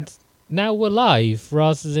now we're live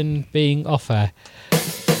rather than being off air.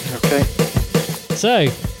 Okay. So,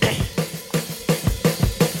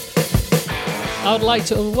 I would like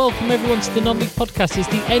to welcome everyone to the Non-League Podcast. It's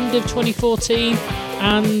the end of 2014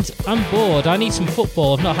 and I'm bored. I need some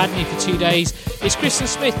football. I've not had any for 2 days. It's Christian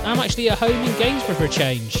Smith. I'm actually at home in Gainsborough for a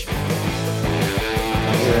change. We're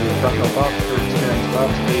in Bracknell Park for James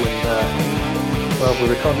Bartleby, and well, we're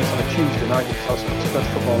recording this on a Tuesday night because we played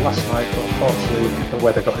football last night, but unfortunately the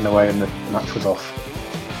weather got in the way and the match was off.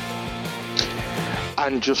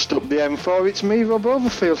 And just up the M4, it's me, Rob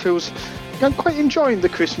Overfield, who's quite enjoying the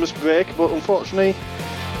Christmas break, but unfortunately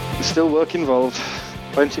there's still work involved.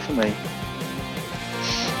 Plenty for me.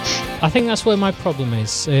 I think that's where my problem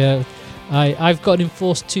is. I've got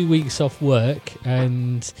enforced 2 weeks off work,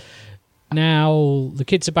 and now the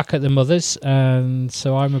kids are back at their mother's, and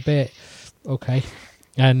so I'm a bit okay.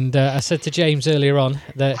 And I said to James earlier on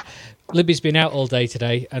that Libby's been out all day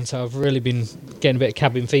today, and so I've really been getting a bit of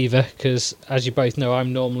cabin fever because, as you both know,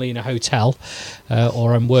 I'm normally in a hotel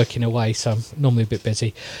or I'm working away, so I'm normally a bit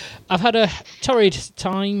busy. I've had a torrid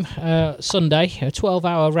time Sunday, a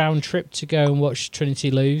 12-hour round trip to go and watch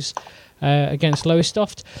Trinity lose against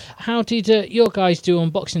Lowestoft. How did your guys do on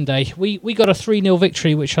Boxing Day? We got a 3-0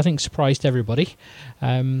 victory, which I think surprised everybody.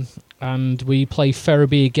 And we play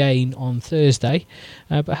Ferriby again on Thursday.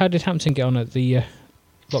 But how did Hampton get on at the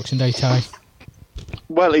Boxing Day tie?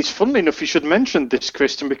 Well, it's funnily enough you should mention this,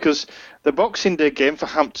 Christian, because the Boxing Day game for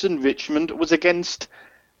Hampton Richmond was against,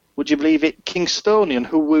 would you believe it, Kingstonian,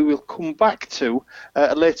 who we will come back to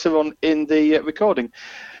later on in the recording.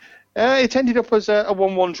 It ended up as a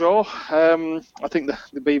 1-1 draw. I think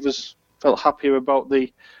the Beavers felt happier about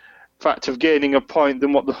the fact of gaining a point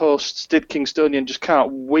than what the hosts did. Kingstonian just can't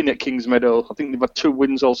win at Kingsmeadow. I think they've had 2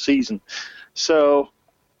 wins all season. So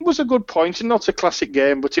it was a good point, and not a classic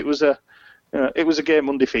game, but it was a game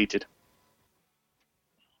undefeated.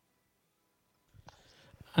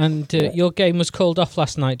 And your game was called off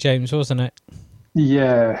last night, James, wasn't it?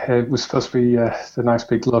 Yeah, it was supposed to be the nice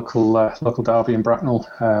big local derby in Bracknell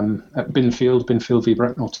at Binfield v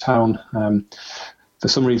Bracknell Town. For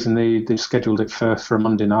some reason, they scheduled it for a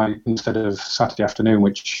Monday night instead of Saturday afternoon,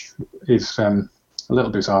 which is a little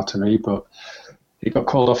bizarre to me, but it got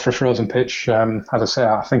called off for a frozen pitch. As I say,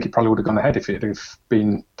 I think it probably would have gone ahead if it had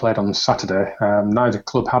been played on Saturday. Neither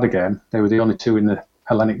club had a game. They were the only two in the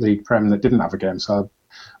Hellenic League Prem that didn't have a game, so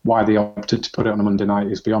why they opted to put it on a Monday night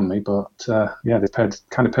is beyond me. But yeah, they paid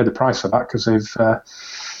the price for that because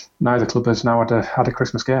neither club has now had a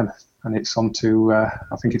Christmas game, and it's on to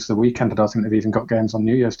I think it's the weekend. I don't think they've even got games on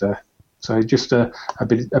New Year's Day. So it's just a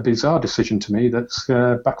bizarre decision to me that's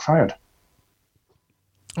backfired.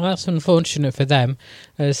 Well, that's unfortunate for them.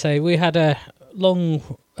 So we had a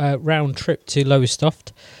long round trip to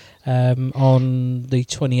Lowestoft on the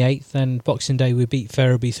 28th, and Boxing Day we beat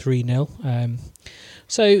Ferriby 3-0.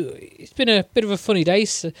 So it's been a bit of a funny day.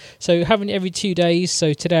 So having it every 2 days.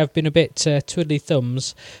 So today I've been a bit twiddly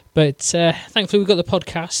thumbs, but thankfully we've got the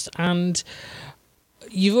podcast, and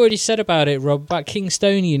you've already said about it, Rob, about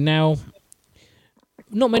Kingstonian. Now,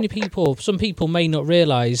 not many people, some people may not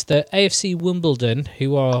realise that AFC Wimbledon,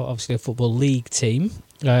 who are obviously a Football League team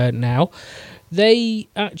now, they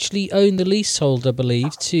actually own the leasehold, I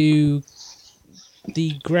believe, to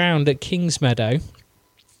the ground at Kingsmeadow.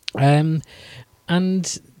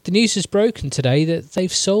 And the news has broken today that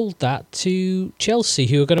they've sold that to Chelsea,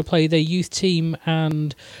 who are going to play their youth team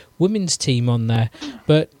and women's team on there.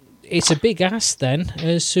 But it's a big ask then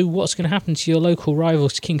as to what's going to happen to your local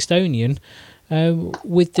rivals, Kingstonian,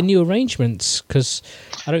 with the new arrangements, because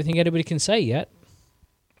I don't think anybody can say yet.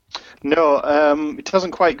 No, it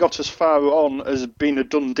hasn't quite got as far on as being a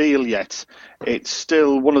done deal yet. It's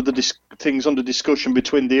still one of the things under discussion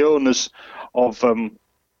between the owners of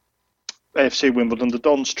AFC Wimbledon, the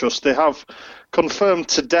Dons Trust. They have confirmed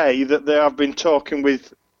today that they have been talking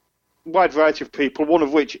with a wide variety of people, one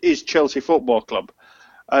of which is Chelsea Football Club.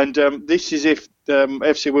 And this is if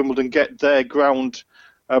AFC Wimbledon get their ground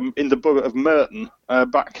in the borough of Merton,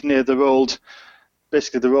 back near the old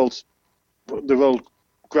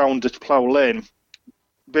ground at Plough Lane,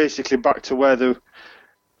 basically back to where the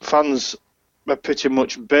fans are pretty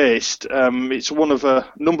much based. It's one of a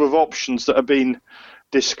number of options that are being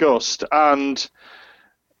discussed, and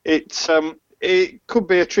it could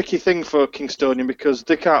be a tricky thing for Kingstonian because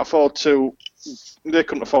they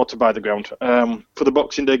couldn't afford to buy the ground. For the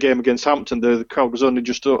Boxing Day game against Hampton, the crowd was only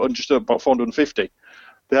just about 450.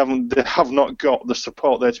 They have not got the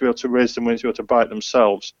support there to be able to raise the money to be able to buy it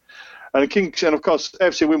themselves. And of course,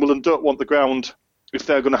 FC Wimbledon don't want the ground if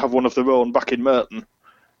they're going to have one of their own back in Merton,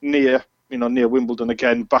 near Wimbledon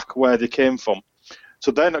again, back where they came from.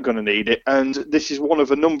 so they're not going to need it. And this is one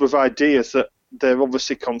of a number of ideas that they're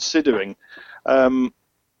obviously considering.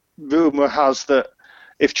 Rumour has that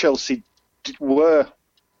if Chelsea were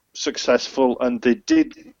successful and they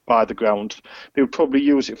did buy the ground, they would probably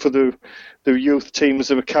use it for the youth teams,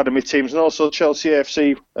 the academy teams, and also Chelsea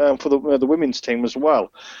AFC for the women's team as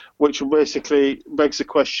well, which basically begs the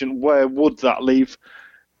question, where would that leave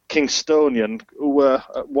Kingstonian, who were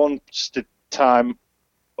at one time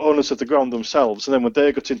owners of the ground themselves, and then when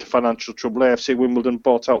they got into financial trouble, AFC Wimbledon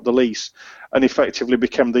bought out the lease and effectively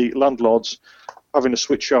became the landlords, having a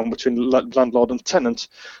switch around between landlord and tenant.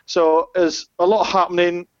 So there's a lot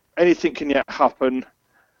happening. Anything can yet happen,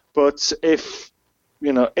 but if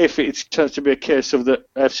it turns to be a case of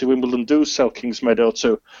that FC Wimbledon do sell Kingsmeadow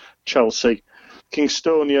to Chelsea,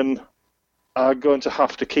 Kingstonian are going to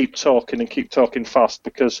have to keep talking fast,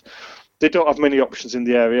 because they don't have many options in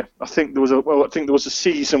the area. I think there was a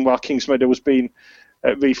season while Kingsmeadow was being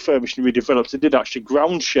refurbished and redeveloped. They did actually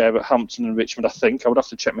ground share at Hampton and Richmond, I think. I would have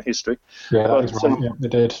to check my history. Yeah, that is right. Yeah, they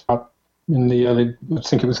did. In the early, I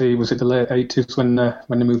think was it the late 80s when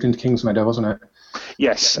they moved into Kingsmeadow, wasn't it?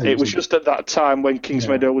 Yes, it was just at that time when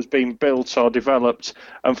Kingsmeadow was being built or developed,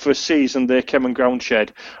 and for a season they came and ground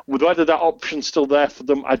shared. Whether that option's still there for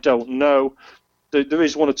them, I don't know. There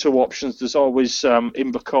is one or two options. There's always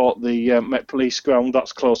Invercourt, the Met Police ground,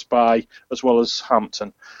 that's close by, as well as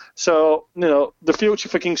Hampton. So, the future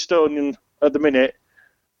for Kingstonian at the minute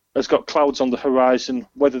has got clouds on the horizon.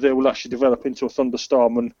 Whether they will actually develop into a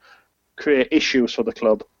thunderstorm and create issues for the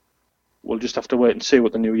club, we'll just have to wait and see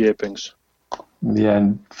what the new year brings. Yeah,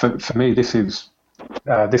 and for me, this has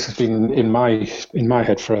been in my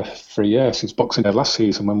head for a year, since Boxing Day last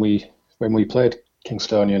season when we played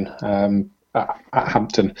Kingstonian at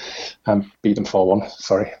Hampton and beat them 4-1.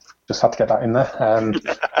 Sorry, just had to get that in there.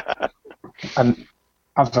 And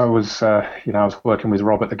as I was, I was working with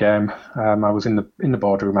Rob at the game. I was in the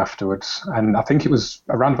boardroom afterwards, and I think it was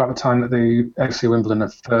around about the time that the FC Wimbledon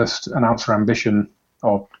had first announced their ambition,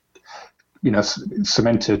 or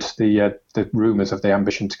cemented the rumours of the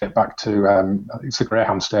ambition to get back to it's the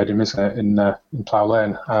Greyhound Stadium, isn't it, in Plough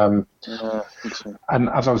Lane? And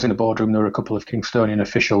as I was in the boardroom, there were a couple of Kingstonian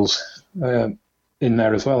officials in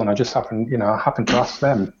there as well, and I just happened to ask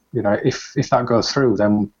them, if that goes through,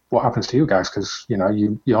 then what happens to you guys? Because you're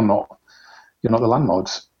not the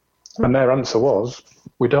landlords. And their answer was,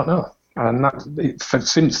 we don't know. And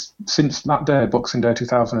since that day, Boxing Day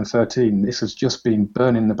 2013, this has just been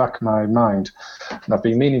burning in the back of my mind, and I've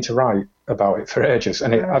been meaning to write about it for ages.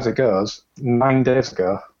 And as it goes, 9 days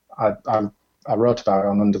ago, I wrote about it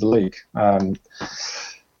on Under the League,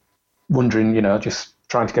 wondering, just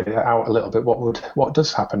trying to get it out a little bit. What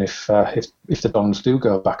does happen if the Dons do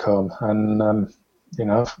go back home? And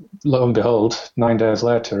lo and behold, 9 days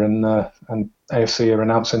later, and AFC are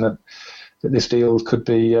announcing that this deal could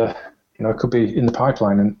be in the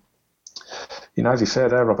pipeline. And as you say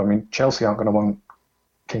there, Rob, I mean, Chelsea aren't going to want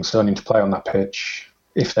Kingstonian to play on that pitch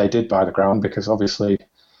if they did buy the ground, because obviously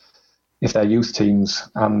if their youth teams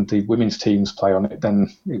and the women's teams play on it,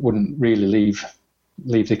 then it wouldn't really leave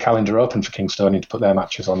the calendar open for Kingstonian to put their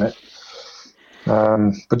matches on it.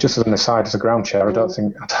 But just as an aside, as a ground share, I don't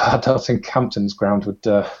think Hampton's ground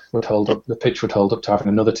would hold up. The pitch would hold up to having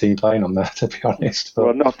another team playing on there, to be honest.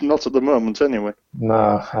 But, well, not at the moment, anyway.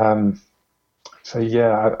 No. So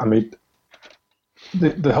yeah, I mean,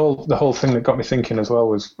 the whole thing that got me thinking as well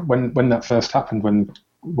was when that first happened,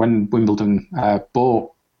 when Wimbledon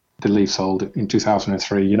bought the leasehold in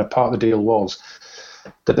 2003. Part of the deal was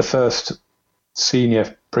that the first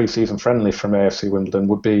senior pre-season friendly from AFC Wimbledon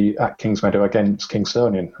would be at Kingsmeadow against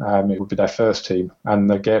Kingstonian. It would be their first team, and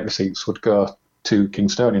the gate receipts would go to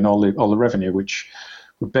Kingstonian, all the revenue, which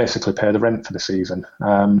would basically pay the rent for the season.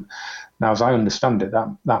 Now, as I understand it,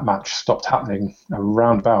 that match stopped happening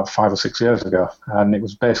around about 5 or 6 years ago, and it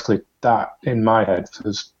was basically that in my head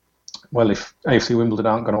was, well, if AFC Wimbledon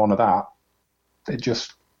aren't going to honour that, it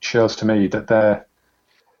just shows to me that they're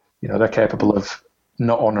capable of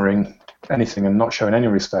not honouring anything and not showing any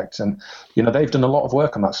respect. And they've done a lot of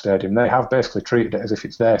work on that stadium. They have basically treated it as if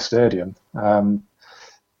it's their stadium.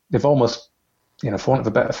 They've almost, for want of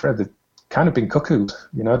a better phrase, they've kind of been cuckooed.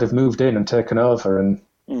 They've moved in and taken over, and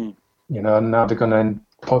and now they're going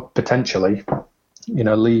to potentially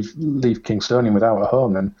leave Kingstonian without a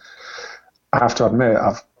home. And I have to admit,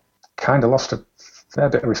 I've kind of lost a fair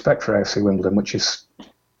bit of respect for AFC Wimbledon, which is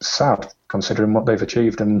sad considering what they've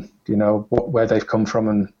achieved and where they've come from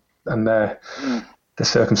and the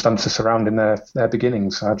circumstances surrounding their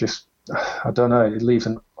beginnings. I don't know, it leaves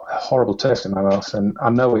a horrible taste in my mouth. And I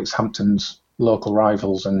know it's Hampton's local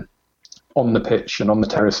rivals, and on the pitch and on the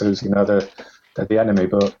terraces, they're the enemy,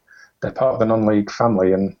 but they're part of the non-league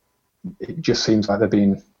family, and it just seems like they're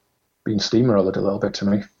being steamrolled a little bit to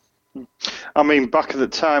me. I mean, back at the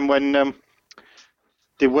time when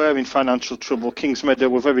they were in financial trouble,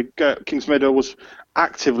 Kingsmeadow was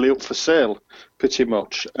actively up for sale, pretty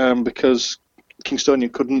much, because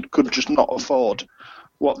Kingstonian could just not afford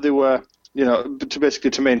what they were,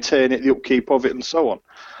 to maintain it, the upkeep of it, and so on.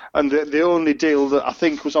 And the only deal that I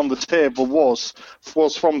think was on the table was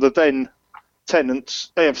from the then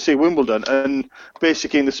tenants, AFC Wimbledon, and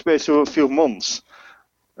basically in the space of a few months,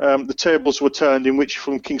 the tables were turned in which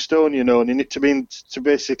from Kingstonian owning it to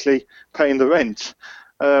basically paying the rent.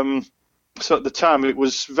 So at the time it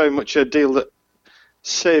was very much a deal that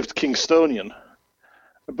saved Kingstonian,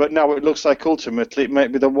 but now it looks like ultimately it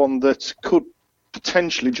might be the one that could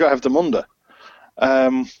potentially drive them under.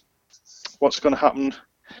 What's going to happen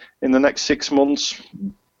in the next 6 months?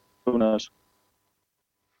 Who knows?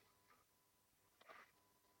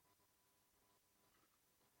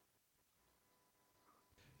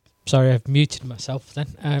 Sorry, I've muted myself then.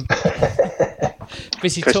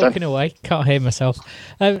 Busy Christian? talking away, can't hear myself.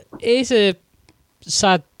 It is a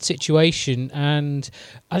sad situation, and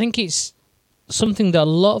I think it's something that a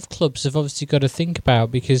lot of clubs have obviously got to think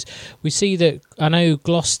about, because we see that, I know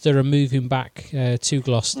Gloucester are moving back to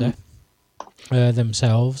Gloucester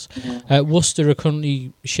themselves. Worcester are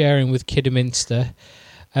currently sharing with Kidderminster,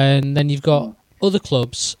 and then you've got other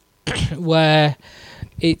clubs where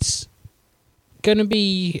it's going to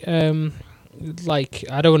be like,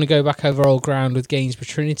 I don't want to go back over old ground with Gainsborough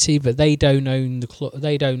Trinity, but they don't own the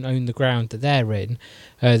they don't own the ground that they're in.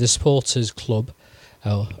 The supporters club,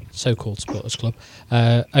 or so-called supporters club,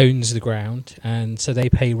 owns the ground, and so they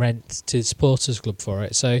pay rent to the supporters club for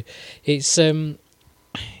it. So it's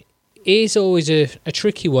it is always a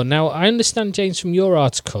tricky one. Now, I understand, James, from your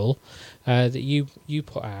article that you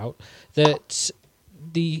put out, that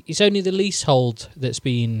it's only the leasehold that's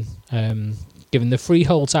been given. The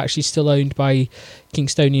freehold's actually still owned by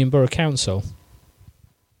Kingstonian Borough Council.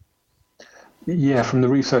 Yeah, from the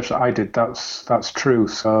research that I did, that's true.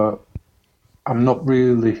 So I'm not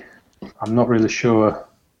really sure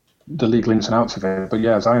the legal ins and outs of it. But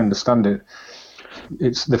yeah, as I understand it,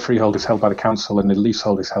 it's the freehold is held by the council and the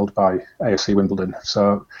leasehold is held by AFC Wimbledon.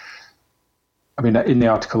 So, I mean, in the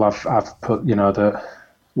article I've put, that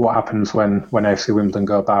what happens when AFC Wimbledon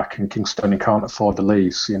go back and Kingstonian can't afford the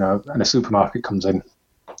lease, and a supermarket comes in,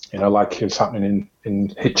 like it's happening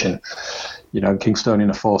in Hitchin,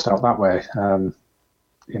 Kingstonian are forced out that way.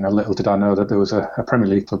 Little did I know that there was a Premier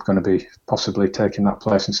League club going to be possibly taking that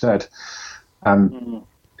place instead.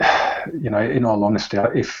 In all honesty,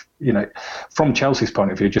 if from Chelsea's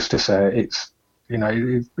point of view, just to say it's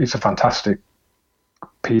a fantastic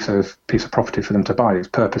piece of property for them to buy. It's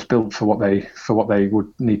purpose built for what they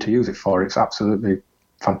would need to use it for. It's absolutely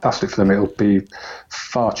fantastic for them. It'll be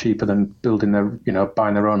far cheaper than building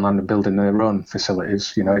buying their own land and building their own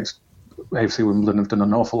facilities. It's AFC Wimbledon have done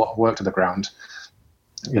an awful lot of work to the ground.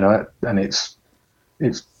 And it's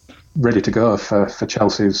ready to go for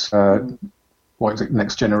Chelsea's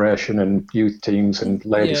next generation and youth teams and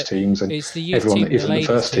ladies teams and it's the youth everyone team, that is in the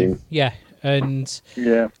first team. Yeah, and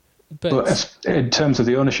yeah. But in terms of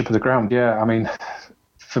the ownership of the ground, I mean,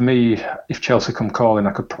 for me, if Chelsea come calling,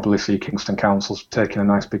 I could probably see Kingston Council taking a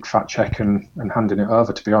nice big fat check and handing it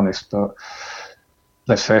over, to be honest. But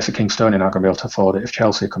let's face it, Kingstonian aren't going to be able to afford it if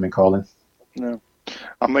Chelsea are coming calling. No.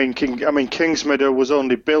 I mean, Kingsmeadow was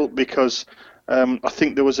only built because I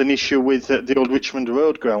think there was an issue with the old Richmond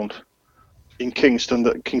Road ground in Kingston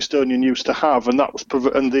that Kingstonian used to have, and that was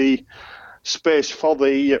and the space for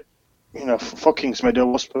the for Kingsmeadow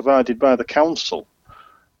was provided by the council.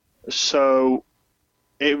 So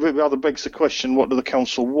it rather begs the question: what do the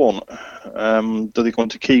council want? Do they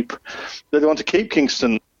want to keep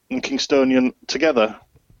Kingston and Kingstonian together,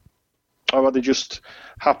 or are they just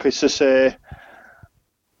happy to say,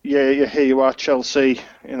 yeah, here you are, Chelsea,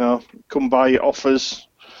 come by, offers,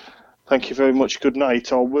 thank you very much, good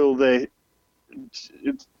night? Or will they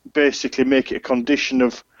basically make it a condition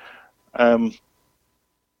of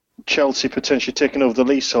Chelsea potentially taking over the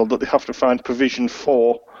leasehold that they have to find provision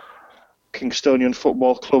for Kingstonian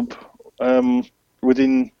Football Club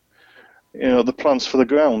within the plans for the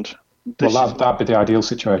ground? That'd be the ideal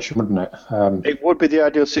situation, wouldn't it? It would be the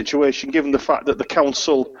ideal situation, given the fact that the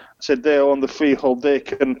council said they're on the freehold. They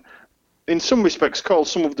can, in some respects, call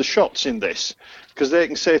some of the shots in this, because they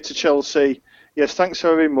can say to Chelsea, "Yes, thanks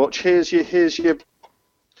very much. Here's your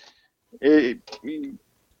the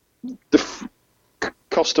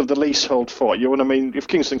cost of the leasehold for you." And I mean, if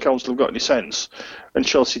Kingston Council have got any sense, and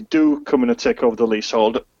Chelsea do come in and take over the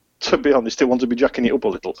leasehold, to be honest, they want to be jacking it up a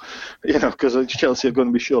little, because Chelsea are going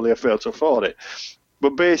to be surely fail to afford it.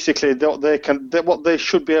 But basically, what they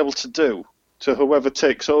should be able to do to whoever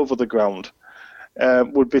takes over the ground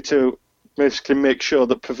would be to basically make sure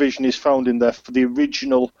that provision is found in there for the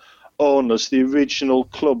original owners, the original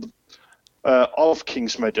club of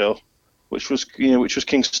Kingsmeadow, which was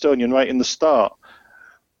Kingstonian right in the start.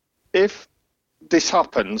 If this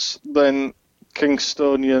happens, then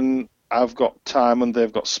Kingstonian have got time and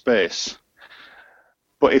they've got space.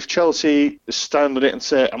 But if Chelsea stand on it and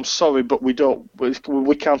say, "I'm sorry, but we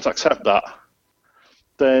can't accept that,"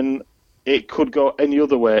 then it could go any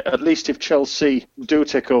other way. At least if Chelsea do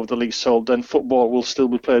take over the leasehold, then football will still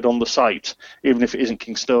be played on the site, even if it isn't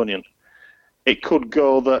Kingstonian. It could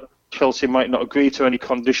go that Chelsea might not agree to any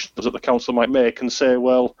conditions that the council might make and say,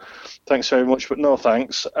 "Well, thanks very much, but no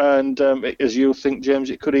thanks." And as you think,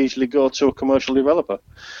 James, it could easily go to a commercial developer.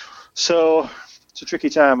 So it's a tricky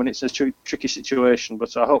time and it's a tricky situation.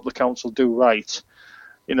 But I hope the council do right,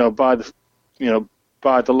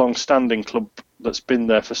 by the long-standing club that's been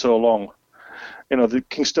there for so long. The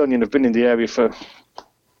Kingstonian have been in the area for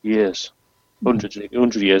years,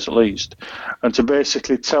 100 years at least, and to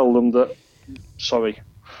basically tell them that, sorry,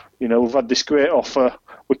 we've had this great offer,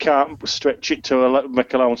 we can't stretch it to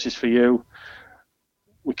make allowances for you,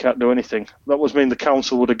 we can't do anything. That would mean the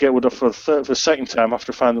council would have for the second time have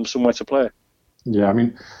to find them somewhere to play. Yeah, I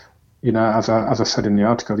mean, as I said in the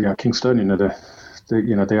article, Kingstonian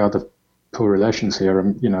are they are the poor relations here,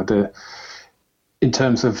 and in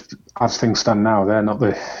terms of as things stand now, they're not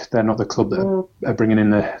the club that are bringing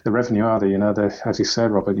in the revenue, are they? They're, as you say,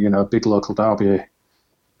 Robert, a big local derby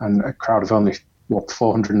and a crowd of only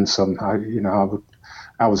 400 and some.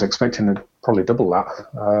 I was expecting to probably double that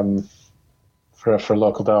for a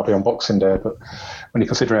local derby on Boxing Day, but when you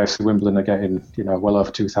consider AFC Wimbledon are getting well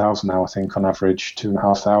over 2,000 now, I think on average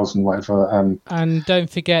 2,500, whatever. And don't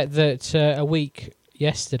forget that a week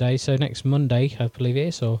yesterday, so next Monday, I believe it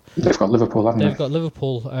is, or they've got Liverpool, haven't they? They've got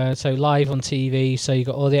Liverpool, so live on TV. So you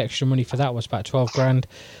got all the extra money for that was about 12 grand,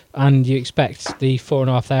 and you expect the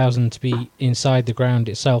 4,500 to be inside the ground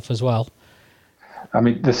itself as well. I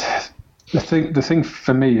mean, the thing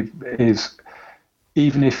for me is,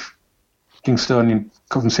 even if Kingstonian,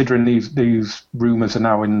 considering these rumours are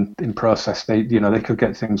now in process, they could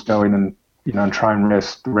get things going and and try and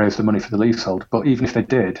raise the money for the leasehold. But even if they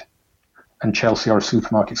did, and Chelsea or a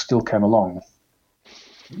supermarket still came along,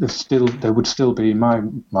 there would still be, in my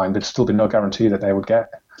mind, there'd still be no guarantee that they would get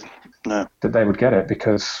it,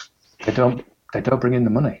 because they don't bring in the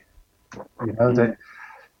money.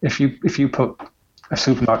 If you put a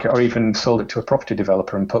supermarket or even sold it to a property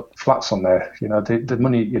developer and put flats on there, the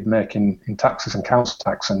money you'd make in taxes and council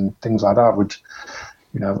tax and things like that would,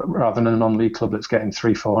 rather than a non-league club that's getting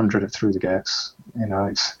 300-400 through the gates,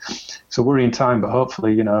 it's a worrying time. But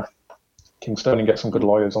hopefully, Kingstonian get some good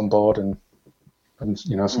lawyers on board and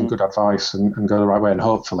some good advice and go the right way, and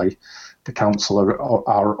hopefully the council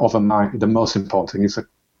are of a mind. The most important thing is that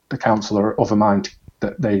the council are of a mind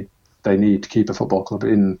that they need to keep a football club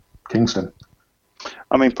in Kingston.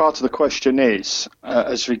 I mean, part of the question is,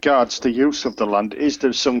 as regards the use of the land, is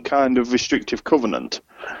there some kind of restrictive covenant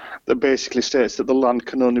that basically states that the land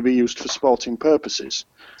can only be used for sporting purposes?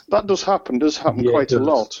 That does happen quite a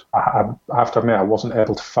lot. I have to admit, I wasn't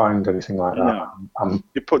able to find anything like that. No.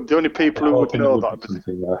 The only people who would know that,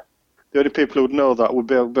 the only people who would know that would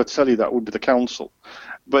be able to tell you that would be the council.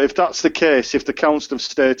 But if that's the case, if the council have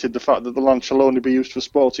stated the fact that the land shall only be used for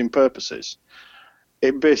sporting purposes,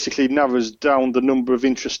 it basically narrows down the number of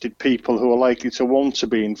interested people who are likely to want to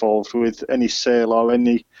be involved with any sale or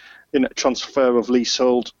any transfer of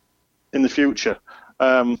leasehold in the future.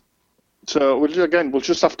 So we'll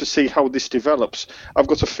just have to see how this develops. I've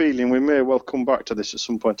got a feeling we may well come back to this at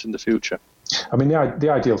some point in the future. I mean, the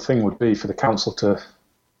ideal thing would be for the council to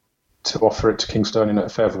offer it to Kingstonian at a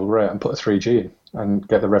favourable rate and put a 3G in and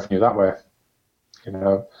get the revenue that way.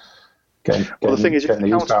 Getting the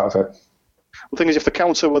use out of it. The thing is, if the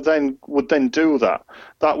council would then do that,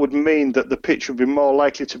 that would mean that the pitch would be more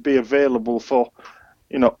likely to be available for,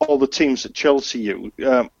 all the teams that Chelsea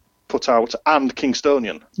put out and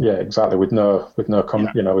Kingstonian. Yeah, exactly. With no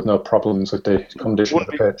problems with the condition of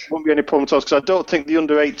the pitch. Wouldn't be any problem at all, because I don't think the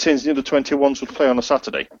under-18s, the under-21s would play on a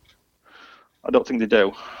Saturday. I don't think they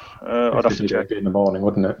do. I'd have to check. It'd be in the morning,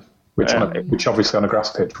 wouldn't it? Which obviously on a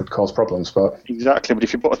grass pitch would cause problems, but exactly. But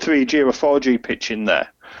if you put a 3G or a 4G pitch in there,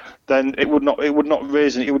 then it would not be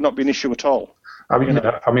an issue at all. I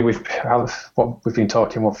mean, we've been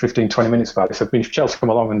talking 15, 20 minutes about this. If Chelsea come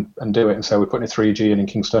along and do it and say we're putting a 3G in and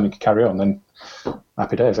Kingstonian can carry on, then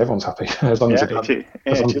happy days. Everyone's happy as long as they don't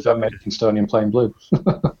make Kingstonian plain blue.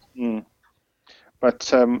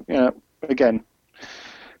 But again,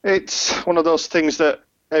 it's one of those things that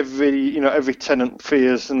every tenant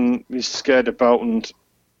fears and is scared about. And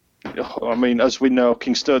I mean, as we know, the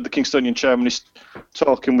Kingstonian chairman is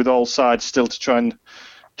talking with all sides still to try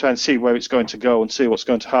and see where it's going to go and see what's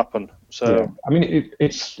going to happen. So yeah. I mean,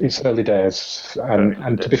 it's early days,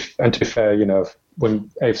 and to be fair, when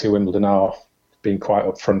AFC Wimbledon are being quite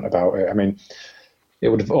upfront about it, I mean, it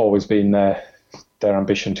would have always been their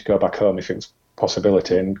ambition to go back home if it was a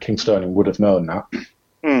possibility, and Kingstonian would have known that,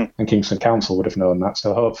 and Kingston Council would have known that.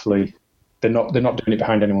 So hopefully, they're not doing it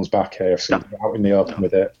behind anyone's back. AFC They're out in the open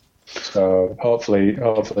with it. So hopefully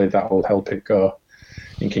that will help it go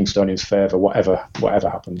in Kingstonian's favour, whatever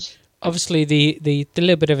happens. Obviously, the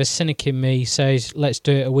little bit of a cynic in me says, let's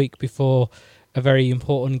do it a week before a very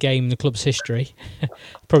important game in the club's history.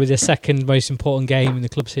 Probably the second most important game in the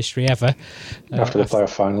club's history ever. After the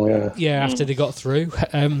playoff final, yeah. Yeah, after they got through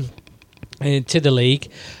to the league.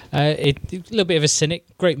 A little bit of a cynic,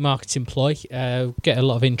 great marketing ploy, get a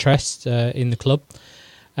lot of interest in the club.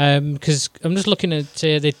 Because I'm just looking at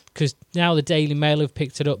because now the Daily Mail have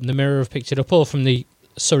picked it up and the Mirror have picked it up, all from the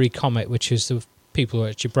Surrey Comet, which is the people who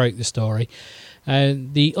actually broke the story.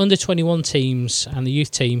 The under-21 teams and the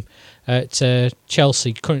youth team at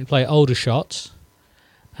Chelsea currently play at Aldershot,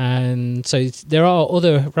 and so there are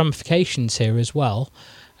other ramifications here as well.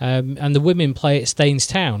 And the women play at Staines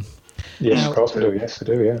Town. Yes, now, of course they do. Yes, they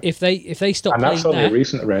do. Yeah. If they stop, and playing that's only there, a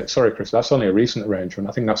recent arrangement. Sorry, Chris. That's only a recent arrangement.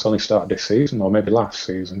 I think that's only started this season, or maybe last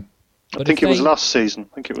season. I think it was last season.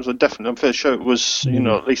 I think it was a definite. I'm fairly sure it was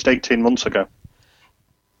at least 18 months ago.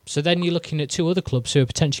 So then you're looking at two other clubs who are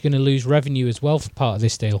potentially going to lose revenue as well for part of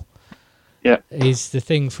this deal. Yeah, is the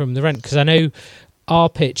thing from the rent, because I know our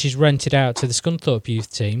pitch is rented out to the Scunthorpe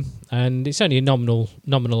youth team, and it's only a nominal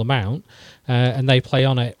amount, and they play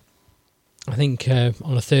on it, I think,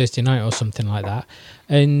 on a Thursday night or something like that,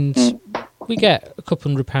 and we get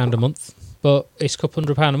 £200 a month. But it's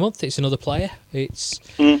 £200 a month. It's another player. It's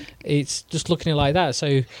just looking at it like that.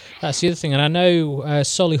 So that's the other thing. And I know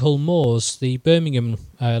Solihull Moors, the Birmingham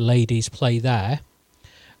ladies, play there,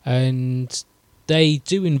 and they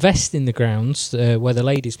do invest in the grounds where the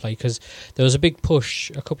ladies play, because there was a big push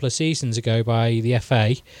a couple of seasons ago by the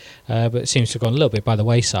FA, but it seems to have gone a little bit by the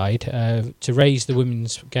wayside, to raise the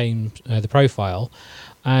women's game, the profile,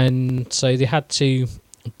 and so they had to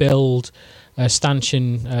build a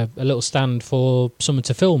stanchion, a little stand for someone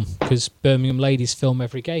to film, because Birmingham ladies film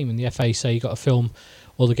every game, and the FA say you've got to film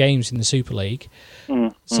all the games in the Super League.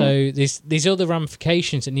 So there's other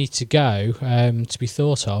ramifications that need to go to be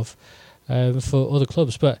thought of for other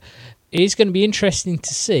clubs. But it is going to be interesting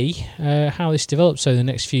to see how this develops over the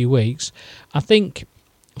next few weeks. I think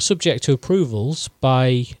subject to approvals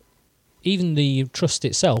by even the trust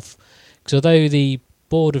itself, because although the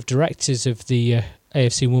board of directors of the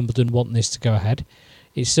AFC Wimbledon want this to go ahead,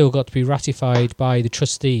 it's still got to be ratified by the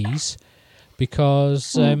trustees,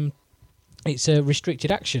 because it's a restricted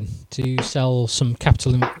action to sell some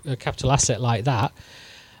capital asset like that.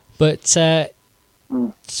 But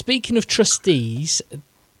speaking of trustees,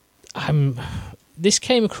 this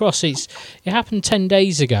came across. It happened 10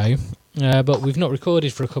 days ago, but we've not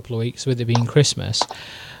recorded for a couple of weeks with it being Christmas.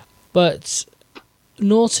 But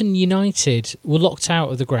Norton United were locked out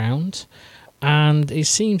of the ground, and it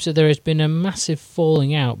seems that there has been a massive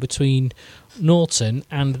falling out between Norton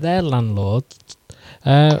and their landlord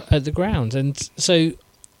at the ground. And so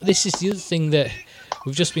this is the other thing that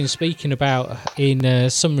we've just been speaking about in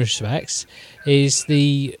some respects, is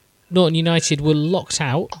the Norton United were locked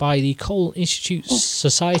out by the Cole Institute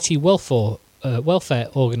Society Welfare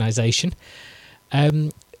Organisation,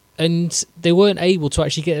 and they weren't able to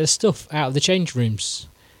actually get their stuff out of the change rooms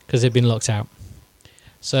because they've been locked out.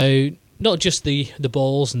 So not just the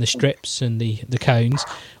balls and the strips and the cones,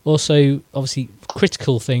 also obviously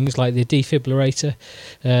critical things like the defibrillator,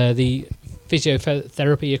 the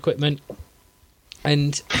physiotherapy equipment,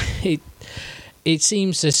 and it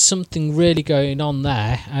seems there's something really going on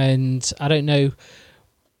there. And I don't know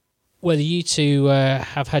whether you two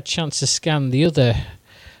have had chance to scan the other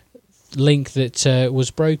link that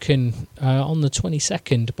was broken on the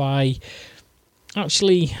 22nd by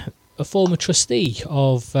actually a former trustee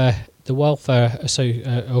of the welfare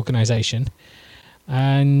organisation,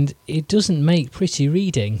 and it doesn't make pretty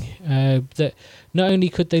reading. That not only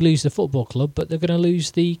could they lose the football club, but they're going to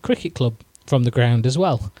lose the cricket club from the ground as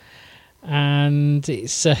well. And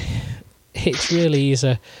it really is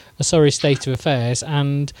a sorry state of affairs,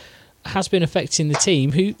 and has been affecting the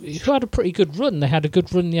team who had a pretty good run. They had a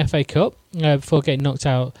good run in the FA Cup before getting knocked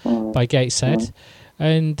out by Gateshead,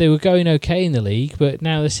 and they were going okay in the league, but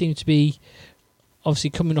now they seem to be obviously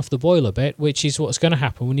coming off the boil a bit, which is what's going to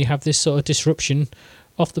happen when you have this sort of disruption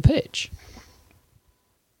off the pitch.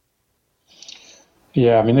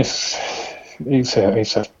 Yeah, I mean, it's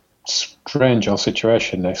a strange old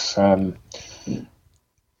situation. This, they've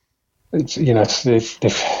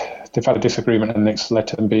had a disagreement and it's led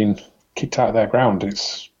to them being kicked out of their ground.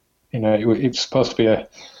 It's it's supposed to be a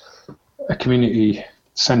community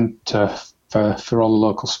centre for all the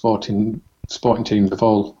local sporting teams of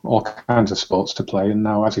all kinds of sports to play. And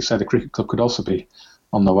now, as you said, the cricket club could also be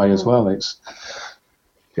on the way as well. It's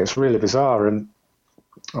really bizarre. And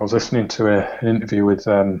I was listening to an interview with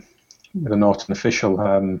a Norton official,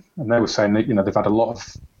 and they were saying that they've had a lot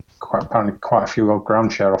of quite a few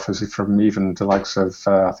ground share offers from even the likes of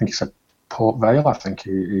I think he said Port Vale. I think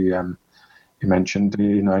he mentioned,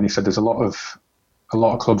 and he said there's a lot of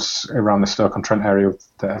clubs around the Stoke-on-Trent area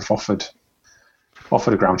that have offered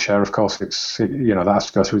a ground share. Of course, that has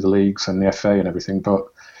to go through the leagues and the FA and everything, but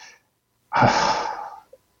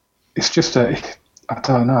it's just I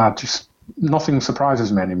don't know. Nothing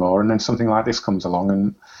surprises me anymore. And then something like this comes along,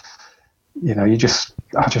 and I just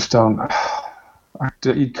don't.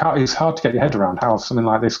 It's hard to get your head around how something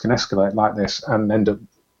like this can escalate like this and end up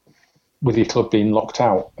with your club being locked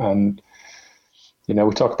out. And we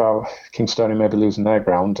talk about Kingstonian maybe losing their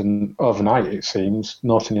ground, and overnight it seems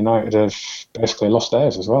Norton United have basically lost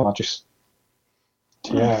theirs as well.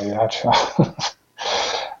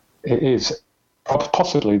 It is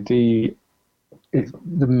possibly the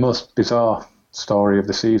most bizarre story of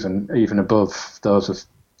the season, even above those of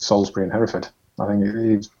Salisbury and Hereford. I think it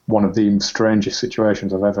is one of the strangest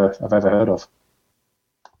situations I've ever heard of.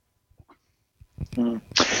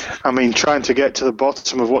 I mean, trying to get to the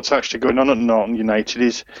bottom of what's actually going on at Norton United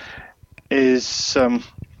is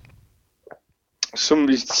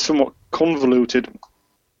somewhat convoluted.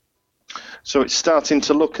 So it's starting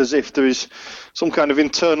to look as if there is some kind of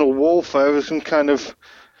internal warfare, some kind of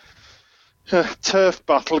turf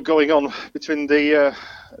battle going on between the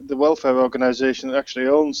welfare organisation that actually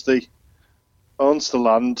owns the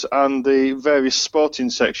land and the various sporting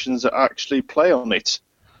sections that actually play on it.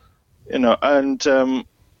 And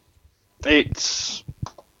it's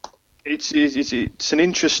an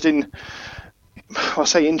interesting. I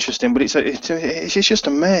say interesting, but it's just a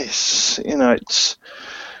mess. It's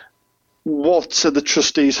what are the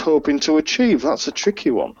trustees hoping to achieve? That's a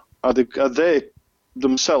tricky one. Are they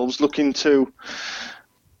themselves looking to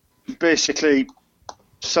basically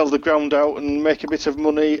sell the ground out and make a bit of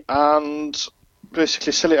money and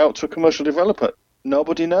basically sell it out to a commercial developer?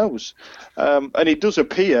 Nobody knows. And it does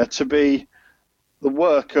appear to be the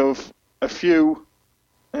work of a few,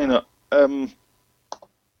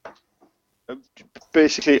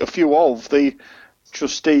 basically a few of the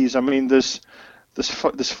trustees. I mean, there's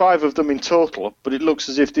 5 of them in total, but it looks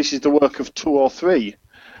as if this is the work of 2 or 3,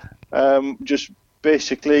 just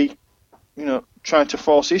basically, trying to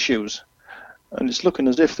force issues. And it's looking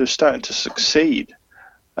as if they're starting to succeed.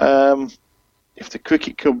 If the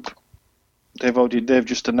cricket club, they've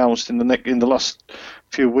just announced in the last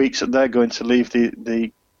few weeks that they're going to leave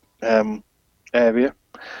the area.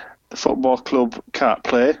 The football club can't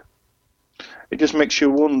play. It just makes you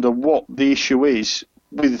wonder what the issue is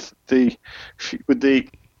with the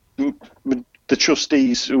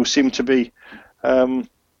trustees who seem to be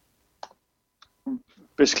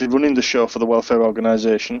basically running the show for the welfare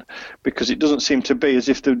organisation, because it doesn't seem to be as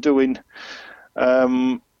if they're doing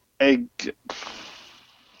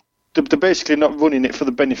they're basically not running it for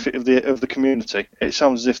the benefit of the community. It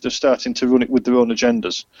sounds as if they're starting to run it with their own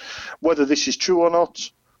agendas. Whether this is true or not,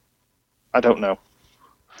 I don't know.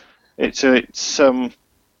 It's a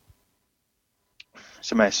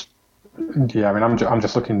mess. Yeah, I mean, I'm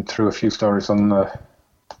just looking through a few stories on the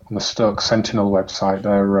Stoke Sentinel website,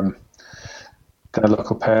 their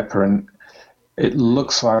local paper, and it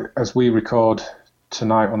looks like, as we record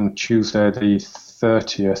tonight on Tuesday the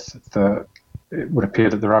 30th, that it would appear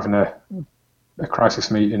that they're having a crisis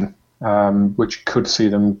meeting, which could see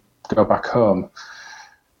them go back home,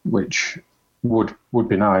 which would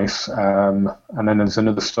be nice. And then there's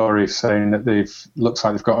another story saying that looks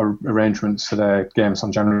like they've got arrangements for their games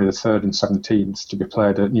on January the 3rd and 17th to be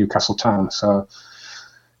played at Newcastle Town. So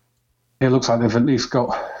it looks like they've at least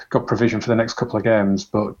got provision for the next couple of games,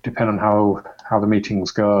 but depending on how the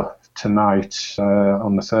meetings go tonight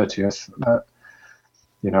on the 30th,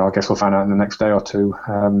 I guess we'll find out in the next day or two.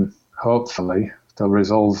 Hopefully they'll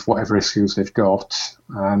resolve whatever issues they've got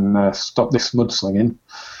and stop this mudslinging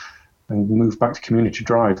and move back to Community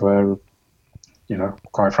Drive, where,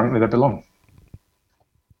 quite frankly, they belong.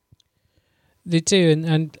 They do,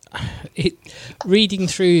 and reading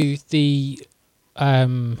through the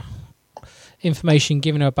information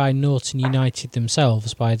given out by Norton United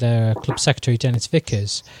themselves, by their club secretary Dennis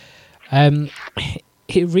Vickers,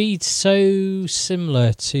 it reads so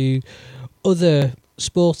similar to other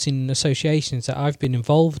sporting associations that I've been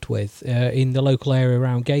involved with in the local area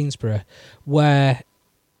around Gainsborough, where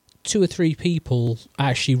 2 or 3 people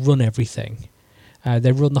actually run everything.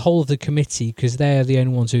 They run the whole of the committee because they're the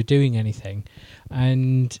only ones who are doing anything.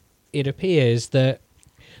 And it appears that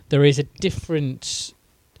there's a different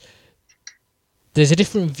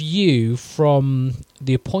view from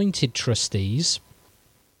the appointed trustees.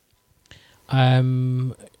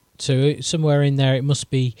 So somewhere in there it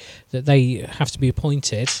must be that they have to be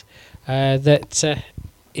appointed. That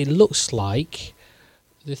it looks like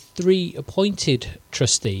the 3 appointed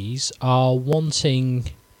trustees are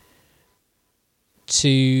wanting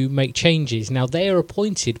to make changes. Now, they are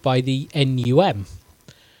appointed by the NUM,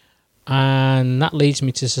 and that leads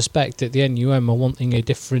me to suspect that the NUM are wanting a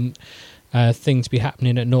different thing to be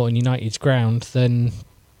happening at Norton United's ground than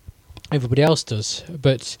everybody else does.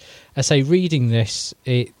 But as I say, reading this,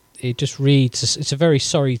 it just reads, it's a very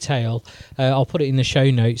sorry tale. I'll put it in the show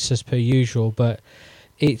notes as per usual, but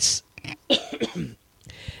it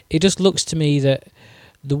just looks to me that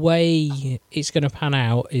the way it's going to pan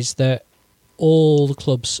out is that all the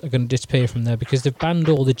clubs are going to disappear from there, because they've banned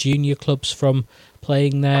all the junior clubs from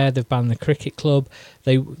playing there. They've banned the cricket club.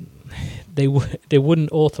 They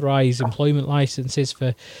wouldn't authorise employment licences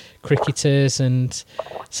for cricketers, and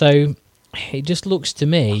so it just looks to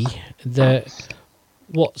me that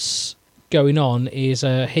what's going on is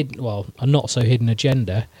a not so hidden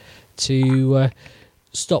agenda to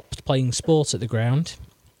stop playing sport at the ground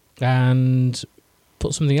and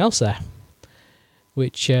put something else there,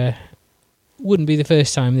 which wouldn't be the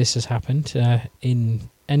first time this has happened in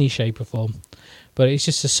any shape or form. But it's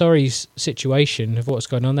just a sorry situation of what's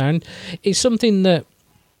going on there, and it's something that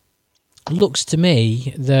looks to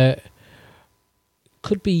me that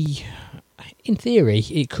could be, in theory,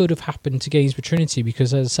 it could have happened to Gainsborough Trinity,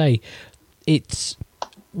 because, as I say, it's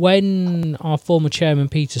when our former chairman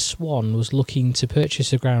Peter Swan was looking to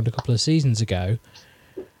purchase the ground a couple of seasons ago,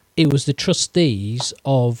 it was the trustees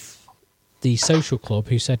of the social club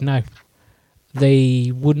who said no.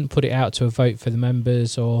 They wouldn't put it out to a vote for the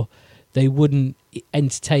members, or they wouldn't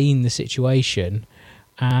entertain the situation.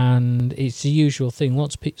 And it's the usual thing.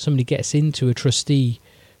 Once somebody gets into a trustee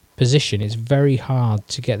position, it's very hard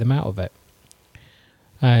to get them out of it.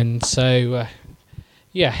 And so,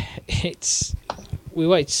 we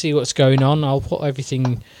wait to see what's going on. I'll put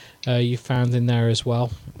everything you found in there as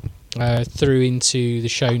well through into the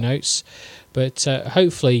show notes. But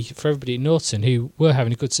hopefully for everybody at Norton who were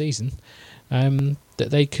having a good season, that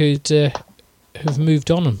they could have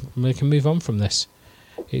moved on, and they can move on from this.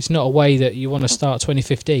 It's not a way that you want to start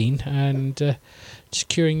 2015 and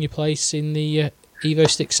securing your place in the Evo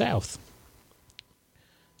Stick South.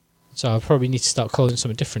 So I probably need to start calling it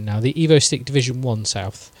something different now. The Evo Stick Division 1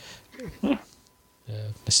 South. It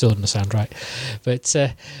still doesn't sound right. But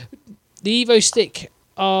the Evo Stick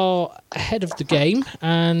are ahead of the game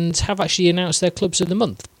and have actually announced their clubs of the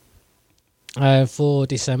month for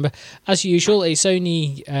December. As usual, it's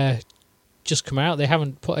only just come out. They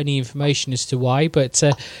haven't put any information as to why, but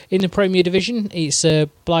in the Premier Division, it's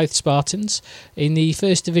Blythe Spartans. In the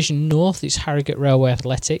First Division North, it's Harrogate Railway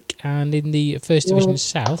Athletic, and in the First Division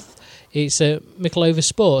South, it's Micklova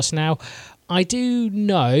Sports. Now, I do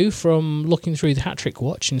know from looking through the Hat-Trick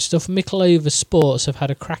Watch and stuff, Micklova Sports have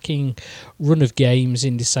had a cracking run of games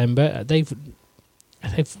in December. They've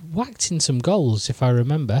whacked in some goals, if I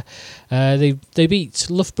remember. They beat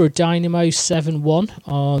Loughborough Dynamo 7-1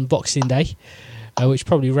 on Boxing Day, which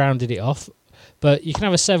probably rounded it off. But you can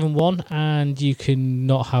have a 7-1 and you can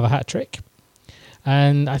not have a hat-trick.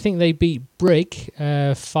 And I think they beat Brig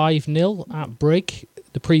 5-0 at Brig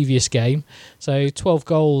the previous game. So 12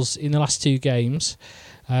 goals in the last 2 games.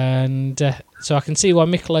 And so I can see why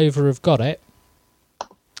Micklova have got it.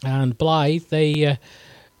 And Blythe, they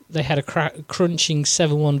had a crunching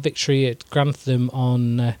 7-1 victory at Grantham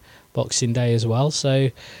on Boxing Day as well. So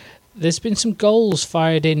there's been some goals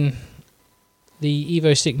fired in the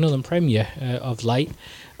Evo Stick Northern Premier of late.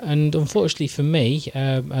 And unfortunately for me,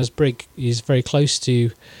 as Brig is very close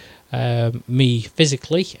to me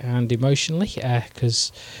physically and emotionally,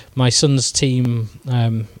 because my son's team,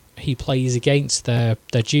 he plays against their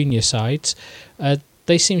junior sides,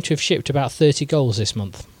 they seem to have shipped about 30 goals this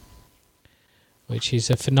month, which is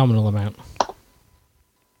a phenomenal amount.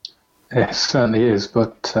 It certainly is,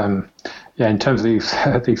 but in terms of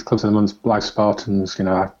these clubs of the month, Blythe Spartans,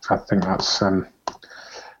 I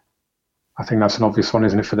think that's an obvious one,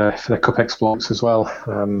 isn't it, for their cup exploits as well.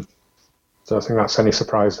 don't think that's any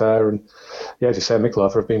surprise there. And yeah, as you say,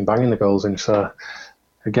 Middlesbrough have been banging the goals in. So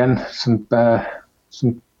again, some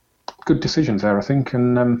good decisions there, I think.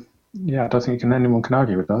 And I don't think anyone can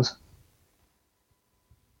argue with those.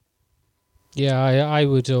 Yeah, I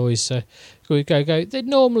would always go. They're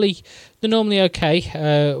normally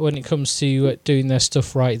okay when it comes to doing their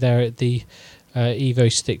stuff right there at the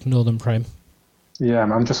Evo Stick Northern Prem. Yeah,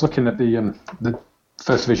 I'm just looking at the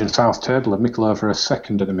First Division South table, and Middlesbrough are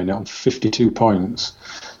second at the minute on 52 points,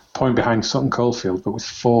 point behind Sutton Coldfield, but with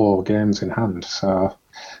 4 games in hand. So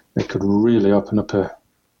they could really open up a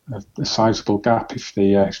sizable gap if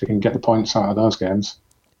they can get the points out of those games.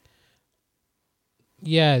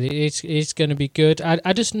 Yeah, it's going to be good.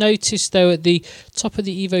 I just noticed, though, at the top of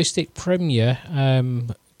the Evo Stick Premier,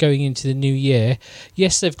 going into the new year,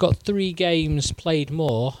 yes, they've got 3 games played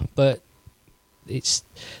more, but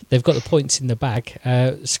they've got the points in the bag.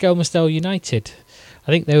 Skelmersdale United,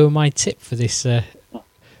 I think they were my tip for this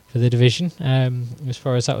for the division, as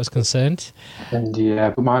far as that was concerned. And yeah,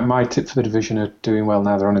 but my tip for the division are doing well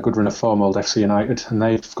now. They're on a good run of form, Old FC United, and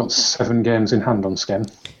they've got 7 games in hand on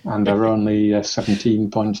Skem, and they're only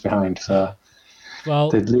 17 points behind. So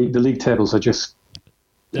the league tables are just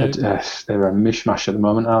they're a mishmash at the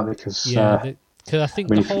moment, aren't they? Because I think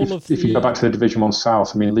if you go back to the Division 1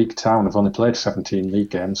 South, I mean, League Town have only played 17 league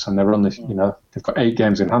games, and they're only they've got 8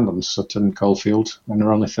 games in hand on Sutton Coldfield, and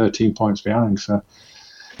they're only 13 points behind. So.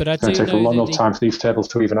 But it's going to take a long old time for these tables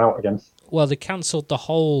to even out again. Well, they cancelled the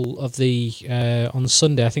whole of the on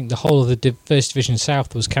Sunday. I think the whole of the First Division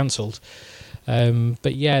South was cancelled.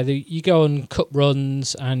 But yeah, you go on cup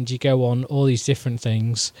runs and you go on all these different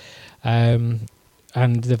things, and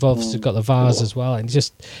they've obviously got the VARs as well. And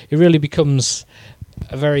it really becomes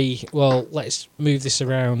a very let's move this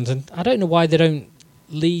around. And I don't know why they don't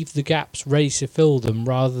leave the gaps ready to fill them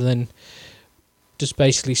rather than just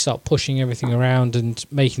basically start pushing everything around and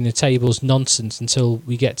making the tables nonsense until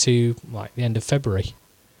we get to the end of February.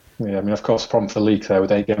 Yeah, I mean, of course, the problem for League there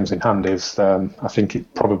with 8 games in hand is I think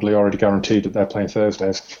it probably already guaranteed that they're playing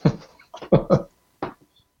Thursdays.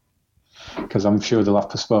 Because I'm sure they'll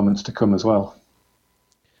have postponements to come as well.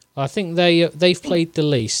 I think they've played the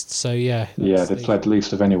least, so yeah. Yeah, they've played the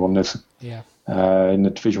least of anyone. In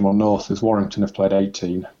the Division 1 North, there's Warrington have played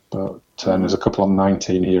 18, but there's a couple on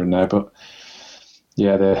 19 here and there, but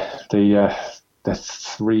yeah, they're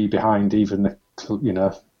 3 behind. Even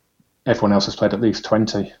everyone else has played at least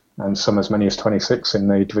 20, and some as many as 26 in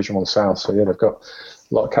the Division 1 South. So yeah, they've got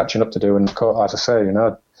a lot of catching up to do. And as I say,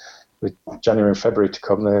 with January and February to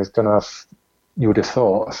come, they're going to have, you would have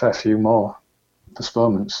thought, a fair few more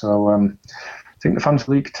postponements. So I think the fans of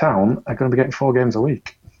League Town are going to be getting 4 games a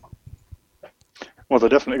week. Well, they're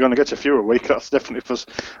definitely going to get a few a week. That's a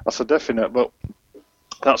definite. But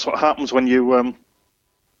that's what happens when you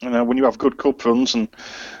when you have good cup runs, and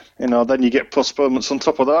then you get postponements on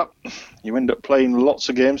top of that. You end up playing lots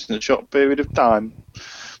of games in a short period of time.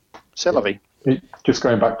 C'est la vie. Just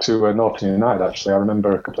going back to Norton United, actually, I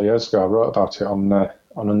remember a couple of years ago I wrote about it on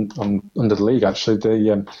Under the League. Actually,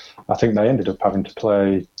 I think they ended up having to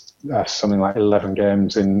play something like 11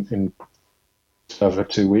 games in over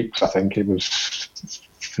 2 weeks. I think it was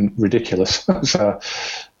ridiculous. So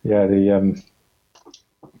yeah,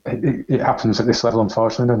 it happens at this level,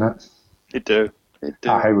 unfortunately, doesn't it? It do.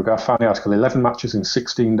 Here we go. I found the article. 11 matches in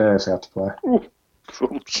 16 days they had to play. Oh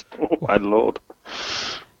my lord!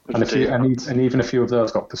 And even a few of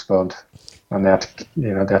those got postponed, and they had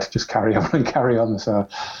to just carry on and carry on. So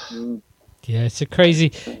yeah, it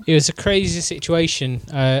was a crazy situation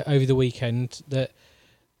over the weekend that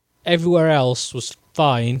everywhere else was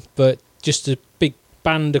fine, but just a big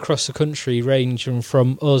band across the country, ranging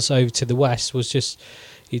from us over to the west, was just.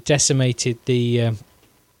 It decimated the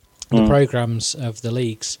programs of the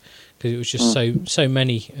leagues because it was just so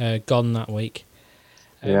many gone that week.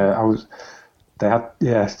 They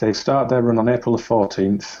started their run on April the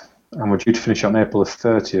 14th and were due to finish on April the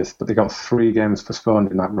 30th, but they got 3 games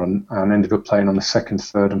postponed in that run and ended up playing on the 2nd,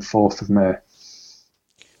 3rd, and 4th of May.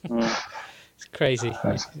 It's crazy.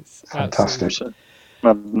 It's fantastic.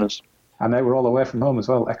 Madness. And they were all away from home as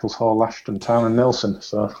well, Eccleshall, Ashton Town and Nelson.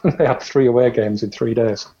 So they had 3 away games in 3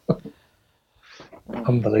 days.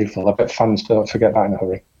 Unbelievable. I bet fans don't forget that in a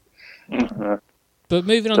hurry. But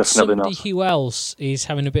moving on to Sunday, who else is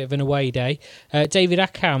having a bit of an away day? David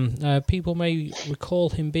Ackham. People may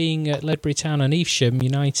recall him being at Ledbury Town and Evesham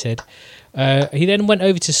United. He then went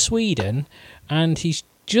over to Sweden, and he's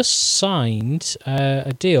just signed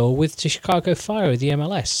a deal with the Chicago Fire of the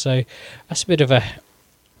MLS. So that's a bit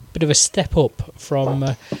of a step up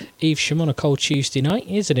from Evesham on a cold Tuesday night,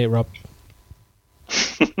 isn't it, Rob?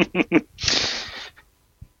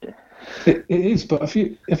 It is, but have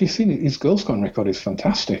you seen it? His goal scoring record is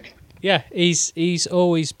fantastic. Yeah, he's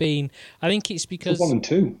always been. I think it's because 1 and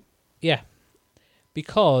 2. Yeah,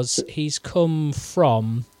 because he's come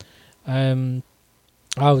from. I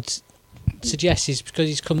would suggest it's because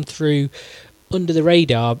he's come through under the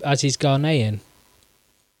radar as he's Ghanaian.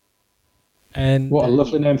 And what a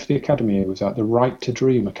lovely name for the academy it was that, the Right to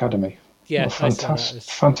Dream Academy. Yeah,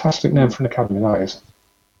 fantastic name for an academy, that is.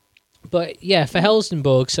 But yeah, for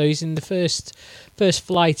Helsingborg, so he's in the first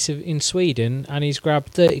flight in Sweden, and he's grabbed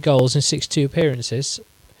 30 goals in 62 appearances,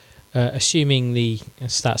 assuming the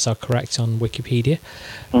stats are correct on Wikipedia.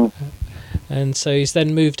 And so he's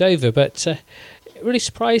then moved over, but it really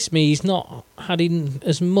surprised me he's not had in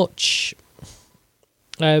as much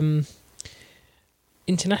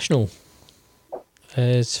international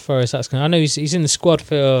as far as that's going. I know he's in the squad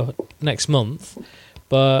for next month,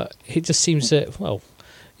 but it just seems that, well,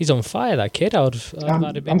 he's on fire, that kid.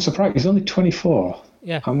 I'm surprised. He's only 24.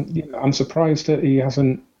 Yeah. I'm surprised that he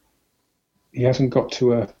hasn't got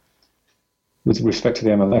to a. With respect to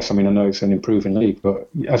the MLS, I mean, I know it's an improving league, but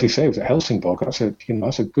as you say, it was at Helsingborg. That's a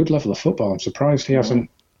good level of football. I'm surprised he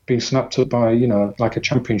hasn't been snapped up by like a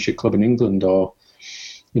championship club in England or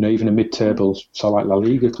even a mid-table, so like La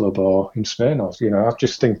Liga club or in Spain. Or I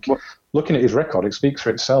just think looking at his record, it speaks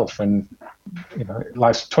for itself. And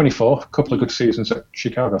like 24, a couple of good seasons at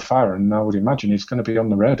Chicago Fire, and I would imagine he's going to be on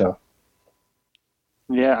the radar.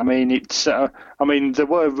 Yeah, I mean there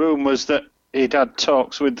were rumours that he'd had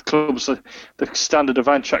talks with clubs, the standard of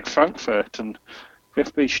Eintracht Frankfurt and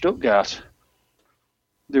VfB Stuttgart.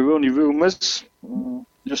 There were only rumours,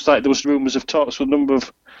 just like there was rumours of talks with a number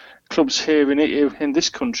of clubs here in this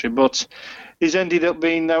country, but he's ended up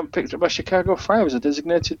being picked up by Chicago Fire as a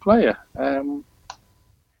designated player.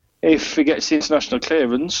 If he gets the international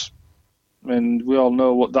clearance, and we all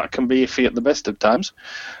know what that can be if he at the best of times,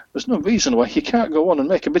 there's no reason why he can't go on and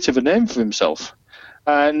make a bit of a name for himself.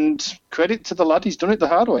 And credit to the lad, he's done it the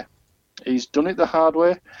hard way.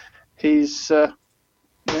 He's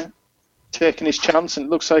taken his chance, and it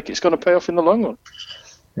looks like it's going to pay off in the long run.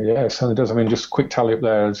 Yeah, it certainly does. I mean, just a quick tally up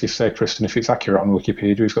there, as you say, Kristen, if it's accurate on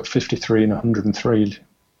Wikipedia, he's got 53 in 103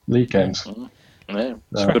 league games. Yeah,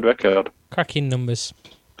 it's a good record. Cracking numbers.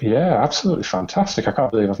 Yeah, absolutely fantastic. I can't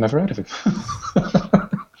believe I've never heard of him.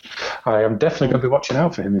 I am definitely going to be watching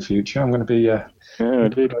out for him in future. I'm going to be...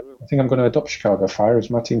 indeed. I think I'm going to adopt Chicago Fire as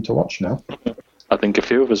my team to watch now. I think a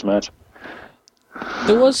few of us might.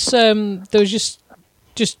 There was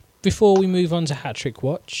just before we move on to Hat Trick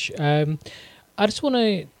Watch, I just want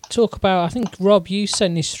to talk about, I think, Rob, you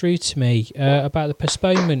sent this through to me about the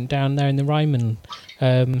postponement down there in the Ryman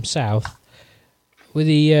South with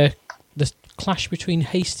the clash between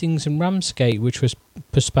Hastings and Ramsgate, which was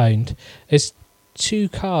postponed. There's 2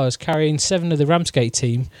 cars carrying 7 of the Ramsgate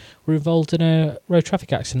team were involved in a road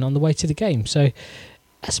traffic accident on the way to the game. So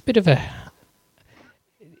that's a bit of a...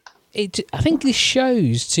 I think this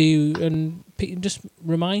shows to and just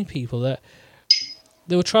remind people that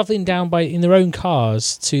they were travelling down in their own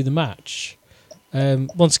cars to the match.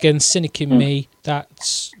 Once again, cynic in me,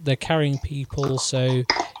 that they're carrying people, so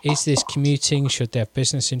is this commuting? Should they have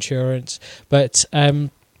business insurance? But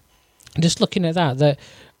just looking at that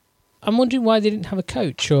I'm wondering why they didn't have a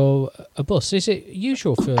coach or a bus. Is it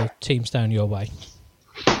usual for teams down your way?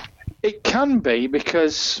 It can be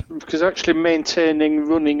because actually maintaining,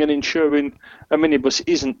 running and insuring a minibus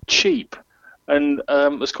isn't cheap. And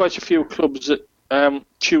there's quite a few clubs that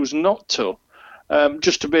choose not to,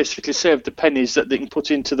 just to basically save the pennies that they can put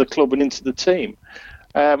into the club and into the team.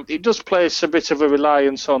 It does place a bit of a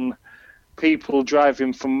reliance on people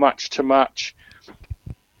driving from match to match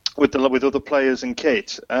with other players and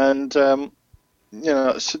kit, and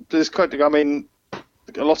there's quite. I mean,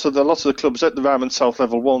 a lot of the clubs at the Ryman South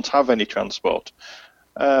level won't have any transport,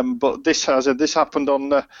 but this happened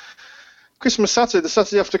on Christmas Saturday, the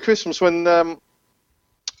Saturday after Christmas, when the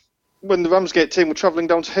Ramsgate team were travelling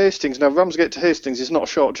down to Hastings. Now, Ramsgate to Hastings is not a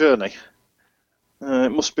short journey.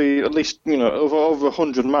 It must be at least over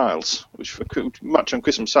 100 miles, which for a match on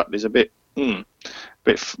Christmas Saturday is a bit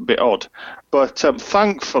odd. But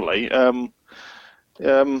thankfully,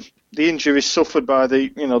 the injuries suffered by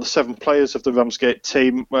the 7 players of the Ramsgate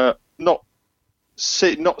team were not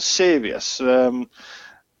serious. They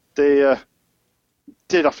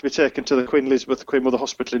did have to be taken to the Queen Elizabeth Queen Mother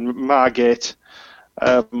Hospital in Margate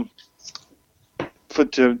to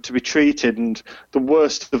be treated, and the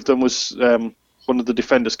worst of them was one of the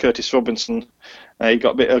defenders, Curtis Robinson. He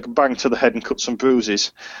got a bit of a bang to the head and cut some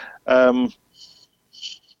bruises. It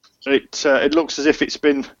looks as if it's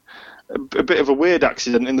been a bit of a weird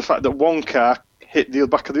accident in the fact that one car hit the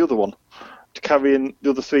back of the other one. carrying the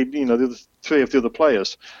other three, the other three of the other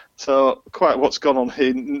players. So quite what's gone on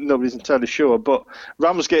here, nobody's entirely sure. But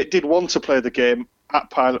Ramsgate did want to play the game at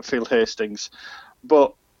Pilot Field Hastings,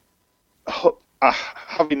 but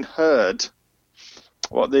having heard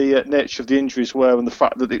what the nature of the injuries were and the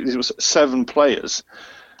fact that it was 7 players,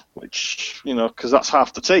 which, because that's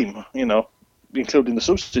half the team, including the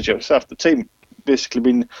substitutes, half the team basically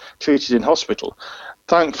been treated in hospital.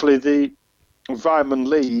 Thankfully, the Environment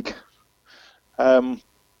League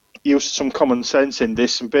used some common sense in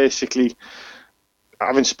this, and basically,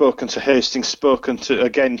 having spoken to Hastings,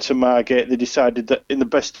 to Margate, they decided that in the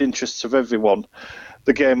best interests of everyone,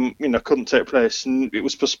 the game, couldn't take place, and it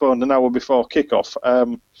was postponed an hour before kick-off.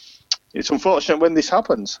 It's unfortunate when this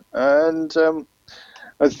happens, and I'm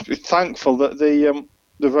thankful that the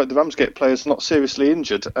Ramsgate players are not seriously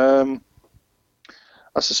injured.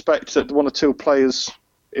 I suspect that 1 or 2 players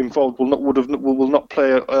involved will not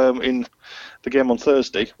play in the game on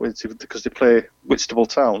Thursday because they play Whitstable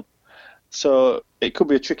Town. So it could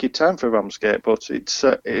be a tricky time for Ramsgate, but it's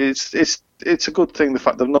a good thing the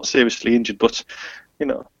fact they're not seriously injured. But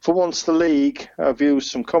for once the league have used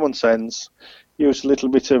some common sense, used a little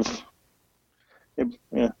bit of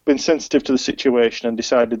been sensitive to the situation and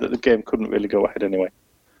decided that the game couldn't really go ahead anyway.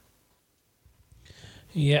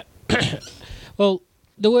 Yeah. Well,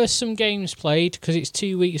 there were some games played because it's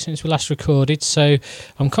 2 weeks since we last recorded, so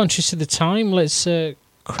I'm conscious of the time. Let's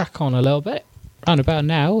crack on a little bit. Round about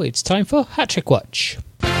now, it's time for Hat Trick Watch.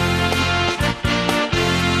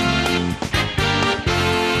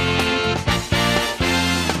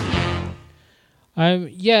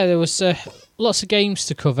 There was lots of games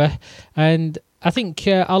to cover, and I think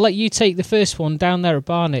I'll let you take the first one down there at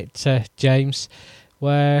Barnet, James,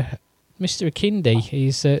 where Mr. Akindi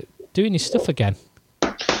is doing his stuff again.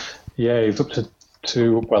 Yeah, he's up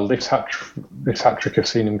to well, this hat trick has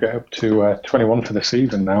seen him get up to 21 for the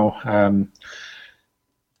season now.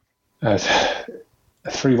 A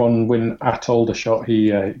 3-1 win at Aldershot.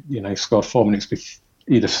 He scored 4 minutes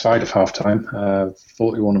either side of half time,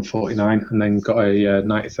 41 and 49, and then got a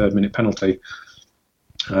 93rd minute penalty.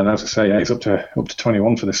 And as I say, he's up to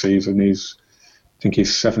 21 for the season. I think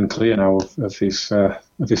he's 7 clear now of his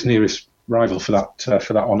nearest rival for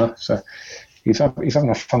that honour. So he's having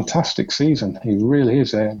a fantastic season. He really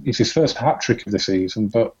is. It's his first hat trick of the season,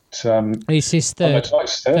 but it's his third. It's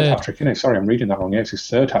his third hat trick, isn't it? Sorry, I'm reading that wrong. Yeah, it's his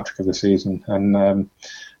third hat trick of the season, and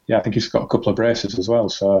I think he's got a couple of braces as well.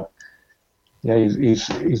 So yeah, he's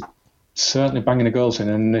certainly banging the goals in,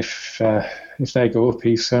 and if they go up,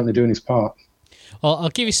 he's certainly doing his part. Well, I'll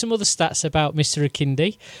give you some other stats about Mr.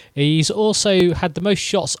 Akindi. He's also had the most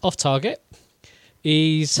shots off target.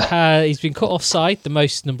 He's been cut offside the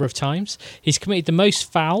most number of times. He's committed the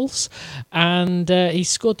most fouls, and he's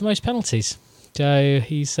scored the most penalties. So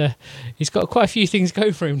he's got quite a few things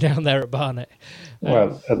going for him down there at Barnet.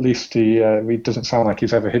 Well, at least he doesn't sound like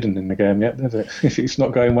he's ever hidden in the game yet, does it? If it's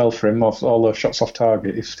not going well for him, off all the shots off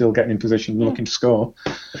target, he's still getting in position, looking to score.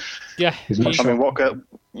 Yeah,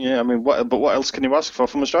 but what else can you ask for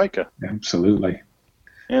from a striker? Absolutely.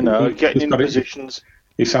 Getting in positions.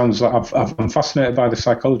 He sounds like I'm fascinated by the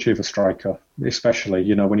psychology of a striker,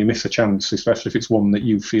 especially when you miss a chance, especially if it's one that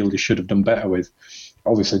you feel he should have done better with.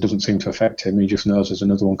 Obviously, it doesn't seem to affect him. He just knows there's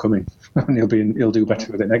another one coming, and he'll do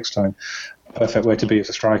better with it next time. Perfect way to be as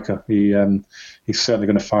a striker. He's certainly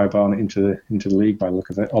going to fire Barnet into the league by the look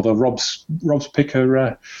of it. Although Rob's pick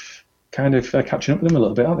are kind of catching up with him a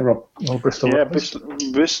little bit, aren't they, Rob? Bristol. Yeah,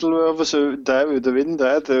 Bristol Rovers are there. They're in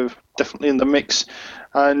there. They're definitely in the mix,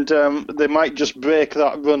 and they might just break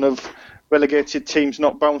that run of relegated teams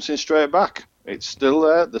not bouncing straight back. It's still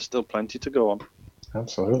there. There's still plenty to go on.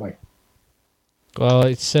 Absolutely. Well,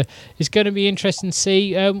 it's going to be interesting to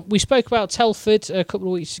see. We spoke about Telford a couple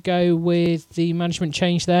of weeks ago with the management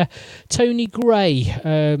change there. Tony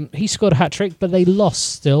Gray, he scored a hat-trick, but they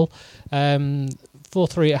lost still.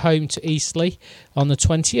 4-3 at home to Eastleigh on the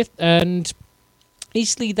 20th. And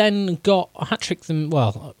Eastleigh then got a hat-trick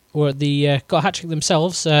got a hat-trick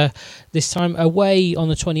themselves, this time away on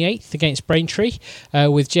the 28th against Braintree,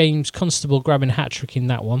 with James Constable grabbing a hat-trick in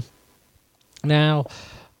that one. Now,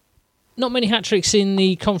 not many hat-tricks in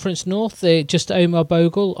the Conference North. Just Omar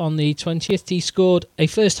Bogle on the 20th. He scored a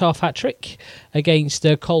first-half hat-trick against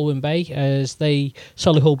Colwyn Bay as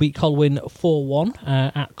Solihull beat Colwyn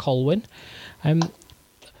 4-1 at Colwyn.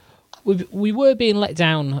 We were being let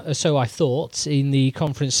down, so I thought, in the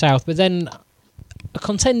Conference South, but then a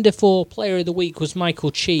contender for Player of the Week was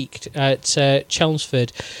Michael Cheek at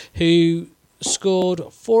Chelmsford, who scored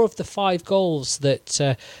 4 of the 5 goals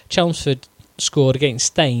that Chelmsford scored against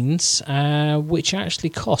Staines, which actually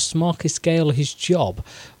cost Marcus Gale his job.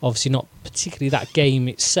 Obviously not particularly that game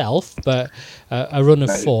itself, but a run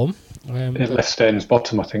of form. It left Staines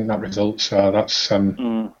bottom, I think, that result. So that's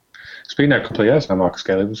it's been there a couple of years now, Marcus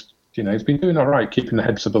Gale. It was, he's been doing all right, keeping the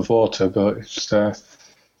heads above water, but it's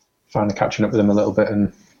finally catching up with him a little bit.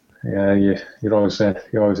 And yeah, you're always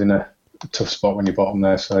in a tough spot when you're bottom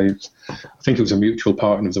there. So I think it was a mutual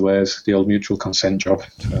parting of the ways, the old mutual consent job.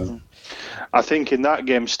 So. I think in that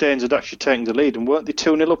game, Staines had actually taken the lead, and weren't they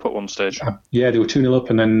 2-0 up at one stage? Yeah, they were 2-0 up,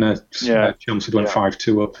 and then Chelmsford went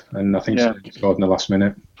 5-2 up, and I think Staines scored in the last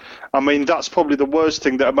minute. I mean, that's probably the worst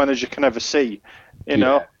thing that a manager can ever see. You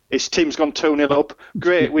know, his team's gone 2-0 up.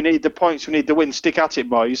 Great, we need the points, we need the win. Stick at it,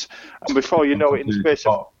 boys. And before you know it, in the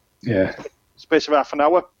space of half an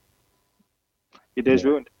hour, your day's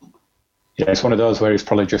ruined. Yeah, it's one of those where he's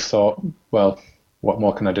probably just thought, well, what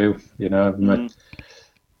more can I do? We've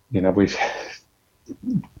a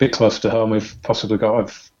bit closer to home. We've possibly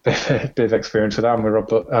got a bit of experience with that, Rob.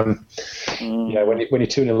 But when you're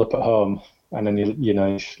 2-0 up at home, and then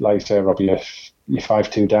like you say, Rob, you're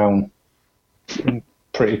 5-2 down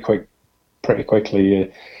pretty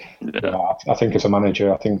quickly. I think as a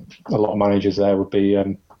manager, I think a lot of managers there would be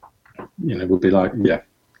like,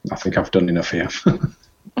 I think I've done enough here.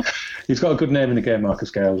 He's got a good name in the game,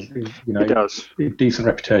 Marcus Gale. He does. Decent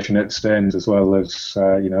reputation at Staines as well as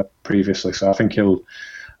previously. So I think he'll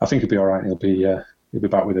be all right. He'll be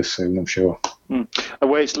back with us soon, I'm sure. The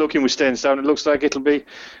way it's looking with Staines down, it looks like it'll be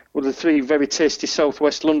one of the 3 very tasty South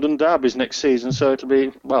West London derbies next season. So it'll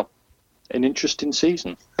be an interesting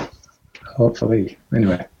season. Hopefully.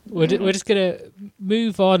 Anyway. We're just going to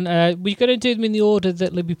move on. We're going to do them in the order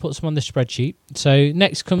that Libby puts them on the spreadsheet. So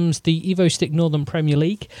next comes the Evo Stick Northern Premier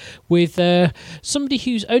League with somebody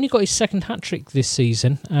who's only got his second hat-trick this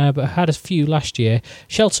season, but had a few last year.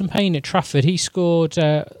 Shelton Payne at Trafford. He scored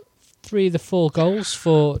 3 of the 4 goals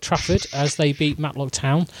for Trafford as they beat Matlock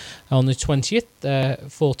Town on the 20th,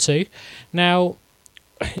 4-2. Now,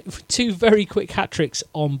 2 very quick hat-tricks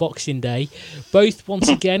on Boxing Day. Both, once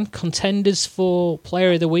again, contenders for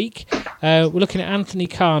Player of the Week. We're looking at Anthony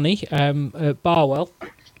Carney at Barwell.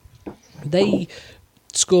 They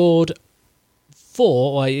scored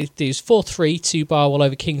 4-3 to Barwell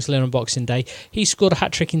over Kings Lynn on Boxing Day. He scored a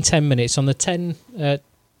hat-trick in 10 minutes on the 10th,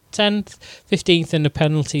 15th, and a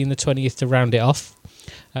penalty in the 20th to round it off.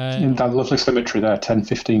 In that lovely symmetry there, 10,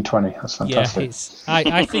 15, 20. That's fantastic.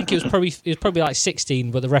 Yeah, I think it was probably like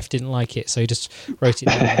 16, but the ref didn't like it, so he just wrote it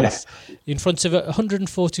down in front of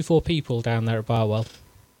 144 people down there at Barwell.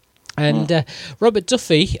 And Robert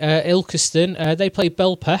Duffy, Ilkeston, they played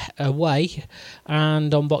Belper away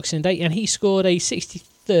and on Boxing Day, and he scored a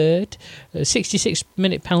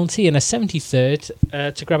 66-minute penalty and a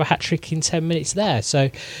 73rd to grab a hat-trick in 10 minutes there. So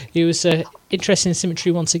it was interesting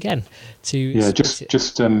symmetry once again.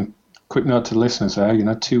 Just quick note to the listeners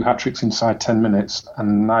there, 2 hat-tricks inside 10 minutes,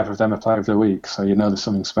 and neither of them are Player of the Week, so there's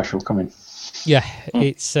something special coming. Yeah,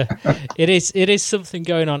 it is something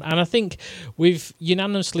going on, and I think we've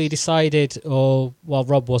unanimously decided, or while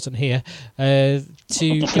Rob wasn't here, to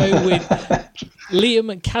go with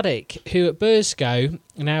Liam Caddick, who at Burscough,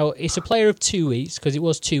 now it's a player of 2 weeks because it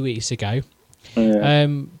was 2 weeks ago,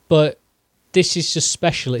 but this is just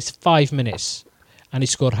special. It's 5 minutes. And he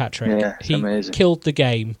scored a hat-trick. Yeah, he amazing. Killed the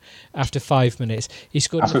game after 5 minutes. He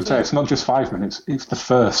scored. I was going to say, it's not just 5 minutes, it's the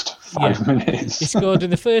first 5 minutes. He scored in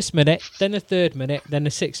the first minute, then the 3rd minute, then the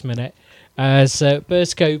 6th minute, as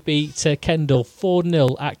Burscough beat Kendal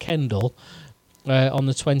 4-0 at Kendal on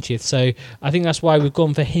the 20th. So I think that's why we've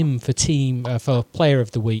gone for him for Player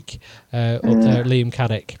of the Week, Liam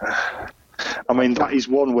Caddick. I mean, that is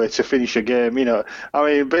one way to finish a game, I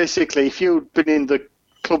mean, basically, if you'd been in the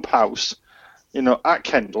clubhouse, at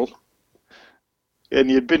Kendal, and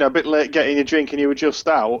you'd been a bit late getting your drink and you were just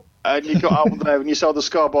out, and you got out there and you saw the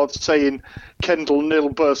scoreboard saying Kendal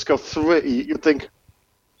 0, Burscough 3, you'd think,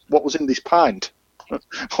 what was in this pint?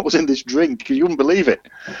 What was in this drink? You wouldn't believe it.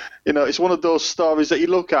 It's one of those stories that you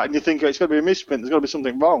look at and you think, it's got to be a misprint, there's got to be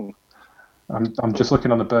something wrong. I'm just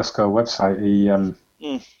looking on the Burscough website.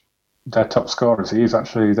 Their top scorers, he is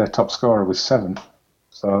actually their top scorer with 7.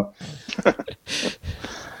 So...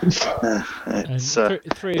 it's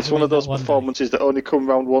one of those performances that only come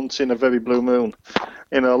round once in a very blue moon.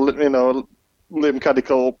 Liam Caddick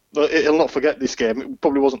he'll not forget this game. It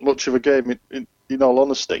probably wasn't much of a game in all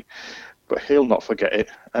honesty, but he'll not forget it,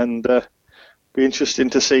 and be interesting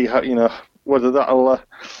to see how whether that'll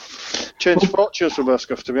change fortunes for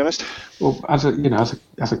Burscough. To be honest, well, as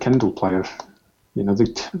a Kendal player,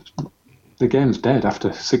 the game's dead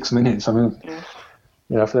after 6 minutes. I mean.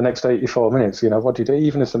 For the next 84 minutes, what do you do?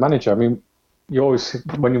 Even as the manager, I mean, you always,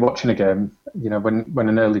 when you're watching a game, when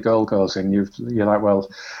an early goal goes in, you're like, well,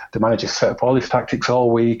 the manager's set up all his tactics all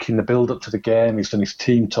week in the build-up to the game. He's done his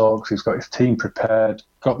team talks. He's got his team prepared,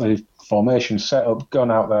 got the formation set up, gone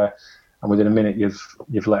out there, and within a minute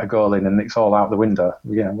you've let a goal in, and it's all out the window.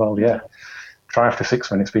 Yeah. Try after 6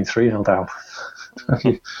 minutes, being 3-0 down.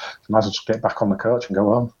 You might as well just get back on the coach and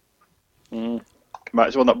go on. Might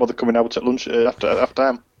as well not bother coming out at lunch after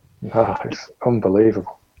time. It's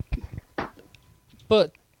unbelievable.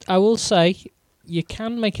 But I will say, you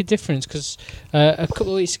can make a difference, because a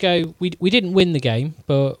couple of weeks ago, we didn't win the game,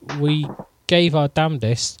 but we gave our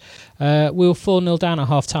damnedest. We were 4-0 down at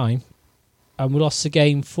half-time, and we lost the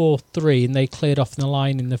game 4-3, and they cleared off the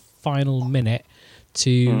line in the final minute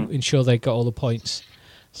to ensure they got all the points.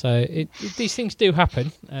 So these things do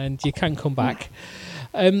happen, and you can come back.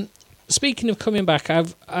 Speaking of coming back, I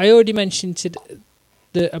already mentioned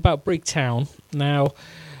about Brigtown. Now,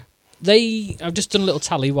 I've just done a little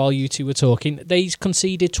tally while you two were talking. They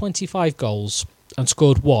conceded 25 goals and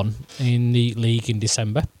scored 1 in the league in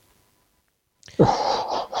December.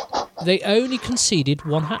 They only conceded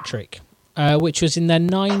 1 hat-trick, which was in their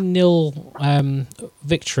 9-0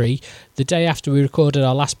 victory the day after we recorded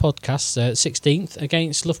our last podcast, 16th,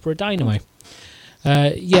 against Loughborough Dynamo.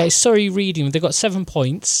 It's Surrey Reading. They got 7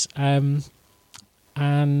 points, and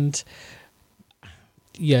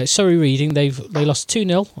Surrey Reading, they lost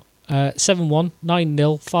 2-0, 7-1,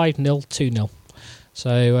 9-0, 5-0, 2-0.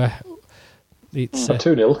 So it's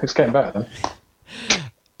 2-0. It's getting better then.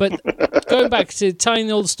 But going back to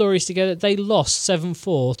tying all the stories together, they lost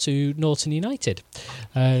 7-4 to Norton United.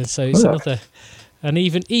 So it's another. And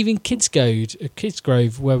even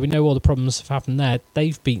Kidsgrove, where we know all the problems have happened there,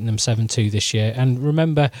 they've beaten them 7-2 this year. And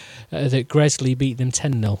remember that Gresley beat them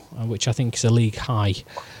 10-0, which I think is a league high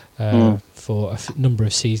for a number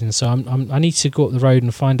of seasons. So I need to go up the road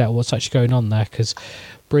and find out what's actually going on there, because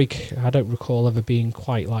Brig, I don't recall ever being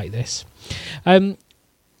quite like this.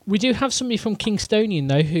 We do have somebody from Kingstonian,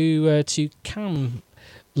 though, who can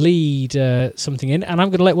lead something in, and I'm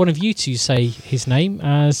going to let one of you two say his name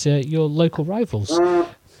as your local rivals.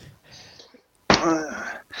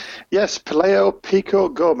 Yes, Peleo Pico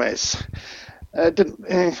Gomez. About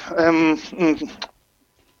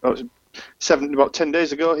 10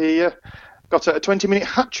 days ago, he got a 20-minute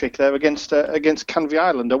hat-trick there against Canvey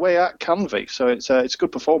Island, away at Canvey, so it's a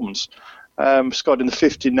good performance. Scored in the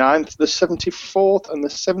 59th, the 74th, and the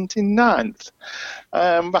 79th.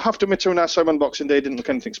 But I have to admit, when I saw him on Boxing Day, he didn't look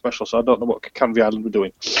anything special, so I don't know what Canvey Island were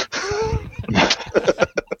doing.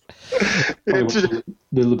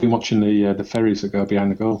 They'll be watching the ferries that go behind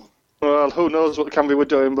the goal. Well, who knows what Canvey were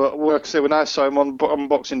doing, but like I say, when I saw him on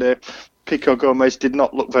Boxing Day, Pico Gomez did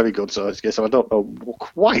not look very good, so I don't know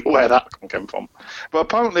quite where that came from. But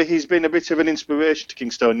apparently he's been a bit of an inspiration to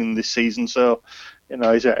Kingstonian this season, so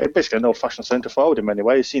he's basically an old-fashioned centre forward in many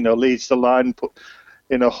ways. Leads the line,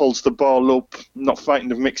 holds the ball up, not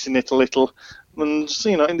frightened of mixing it a little. And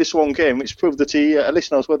in this one game, it's proved that he at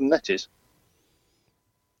least knows where the net is.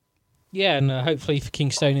 Yeah, and hopefully for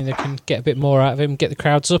Kingstonian they can get a bit more out of him, get the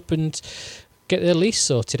crowds up, and get their lease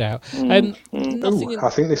sorted out. I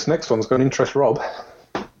think this next one's going to interest Rob.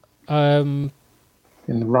 In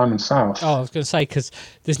the Ryman South. Oh, I was going to say, because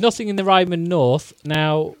there's nothing in the Ryman North.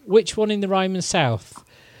 Now, which one in the Ryman South?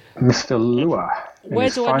 Mr. Lua. Where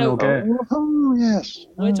do I know? Oh, yes.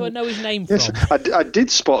 Where do I know his name yes, from? I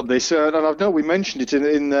did spot this, and I know we mentioned it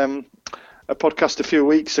in a podcast a few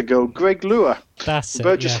weeks ago. Greg Lua. That's it,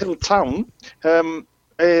 Burgess Hill Town.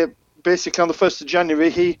 Basically, on the 1st of January,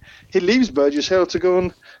 he leaves Burgess Hill to go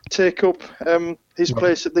and take up his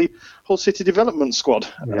place at the Hull City Development Squad.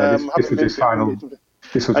 Yeah, this was his final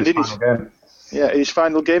game. Yeah, his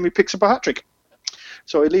final game, he picks up a hat-trick.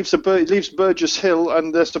 So he leaves Burgess Hill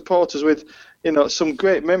and their supporters with, some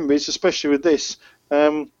great memories, especially with this.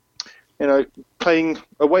 Playing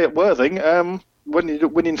away at Worthing,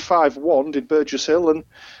 winning 5-1 did Burgess Hill, and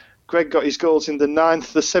Greg got his goals in the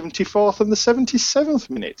 9th, the 74th, and the 77th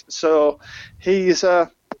minute. So he's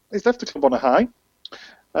left the club on a high,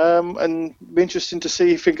 and be interesting to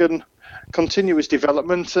see if he can continue his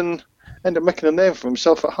development and end up making a name for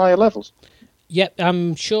himself at higher levels. Yep,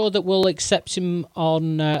 I'm sure that we'll accept him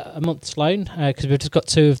on a month's loan, because we've just got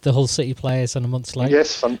 2 of the Hull City players on a month's loan.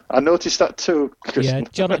 Yes, I noticed that too. Yeah,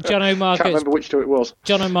 John O'Margaret. Can't remember which 2 it was.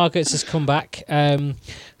 John O'Margaret has come back,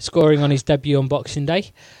 scoring on his debut on Boxing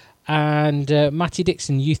Day. And Matty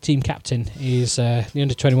Dixon, youth team captain, is the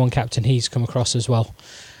under-21 captain. He's come across as well.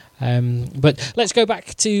 But let's go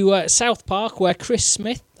back to South Park, where Chris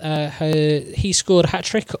Smith, he scored a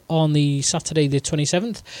hat-trick on the Saturday the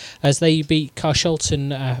 27th as they beat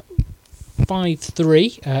Carshalton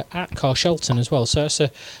 5-3 at Carshalton as well, so that's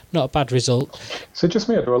not a bad result. So just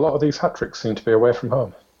me, do a lot of these hat-tricks seem to be away from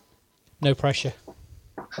home? No pressure.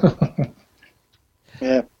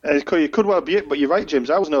 Yeah, it could well be it, but you're right, James.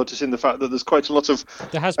 I was noticing the fact that there's quite a lot of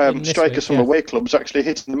There has been strikers from away clubs actually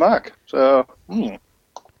hitting the mark. So,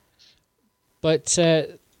 But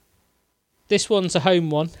this one's a home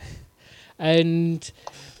one. And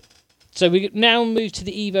so we now move to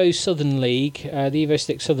the Evo Southern League, the Evo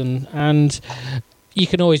Stick Southern, and you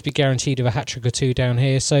can always be guaranteed of a hat-trick or two down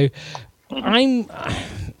here. So I'm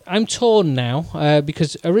torn now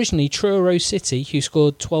because originally Truro City, who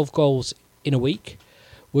scored 12 goals in a week,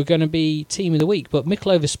 were going to be team of the week, but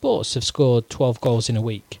Mickleover Sports have scored 12 goals in a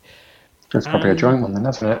week. It's probably a joint one then,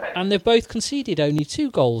 isn't it? And they've both conceded only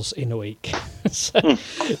 2 goals in a week.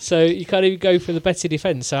 So you can't even go for the better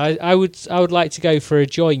defence. So I would like to go for a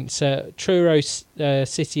joint. Truro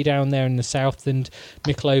City down there in the south and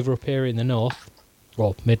Mickleover up here in the north,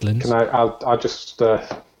 or Midlands. I'll just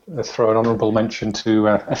throw an honourable mention to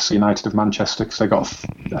FC United of Manchester, because they got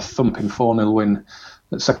a thumping 4-0 win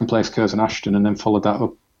at second place Curzon Ashton, and then followed that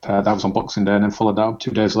up. That was on Boxing Day, and then followed that up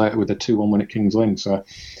 2 days later with a 2-1 win at Kings Lynn. So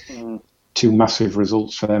 2 massive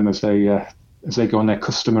results for them as they go on their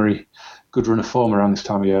customary good run of form around this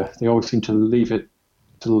time of year. They always seem to leave it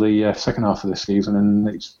till the second half of the season, and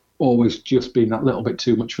it's always just been that little bit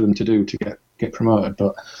too much for them to do to get promoted.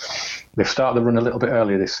 But they've started the run a little bit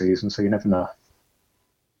earlier this season, so you never know.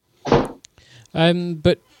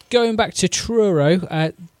 But going back to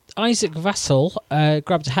Truro, Isaac Vassell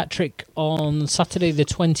grabbed a hat-trick on Saturday the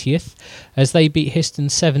 20th as they beat Histon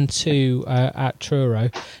 7-2 at Truro.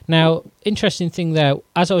 Now, interesting thing there,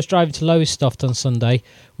 as I was driving to Lowestoft on Sunday,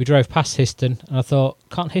 we drove past Histon, and I thought,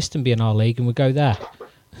 can't Histon be in our league? And we'll go there.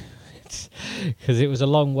 Because it was a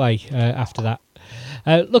long way after that.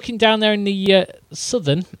 Looking down there in the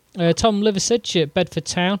Southern, Tom Liversedge at Bedford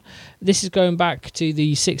Town. This is going back to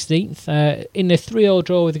the 16th. In the 3-3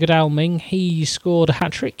 draw with Godalming, he scored a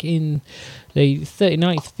hat-trick in the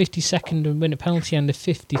 39th, 52nd and win a penalty, and the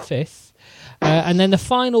 55th. And then the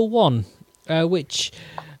final one, which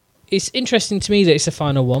it's interesting to me that it's the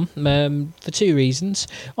final one for 2 reasons.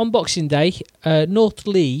 On Boxing Day, North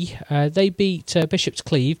Lee, they beat Bishop's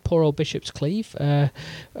Cleeve, poor old Bishop's Cleeve. I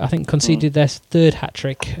think conceded their 3rd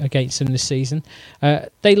hat-trick against them this season.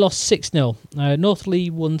 They lost 6-0. North Lee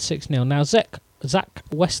won 6-0. Now, Zach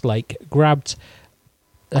Westlake grabbed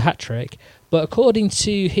the hat-trick, but according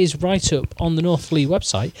to his write-up on the North Lee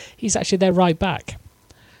website, he's actually their right back.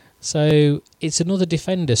 So it's another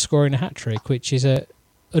defender scoring a hat-trick, which is an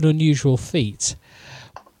unusual feat.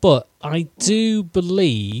 But I do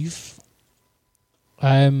believe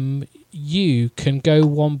you can go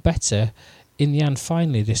one better in the end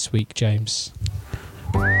finally this week, James.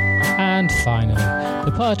 And finally,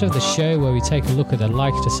 the part of the show where we take a look at the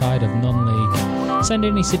lighter side of non-league. Send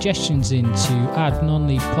any suggestions in to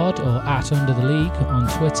 @nonleaguepod or @undertheleague on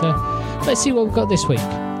Twitter. Let's see what we've got this week.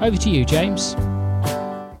 Over to you, James.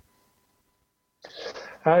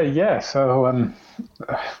 So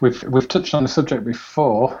we've touched on the subject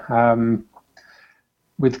before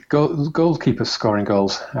with goalkeepers scoring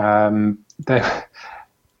goals. And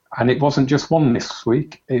it wasn't just one this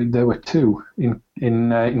week; there were 2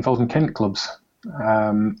 involving Kent clubs.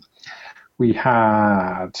 We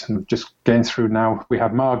had, just getting through now, we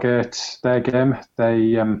had Margate, their game.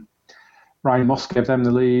 Ryan Moss gave them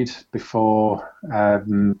the lead before there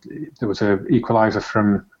was an equaliser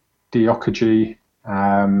from Diokaji.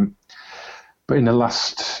 But in the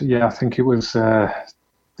last, I think it was the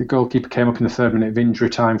goalkeeper came up in the 3rd minute of injury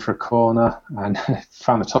time for a corner and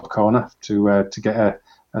found the top corner to get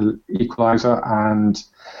a equaliser. And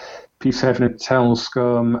Peacehaven and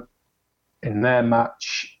Telscombe in their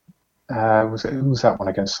match, who was that one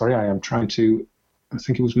against? Sorry, I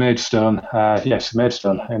think it was Maidstone. Yes,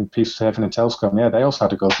 Maidstone and Peacehaven and Telscombe. Yeah, they also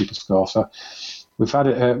had a goalkeeper score. So we've had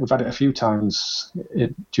it a few times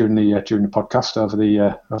during the podcast over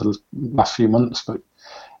the last few months. But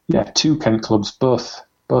 2 Kent clubs, both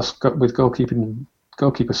got with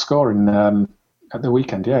goalkeeper scoring at the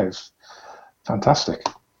weekend. Yeah, it's fantastic.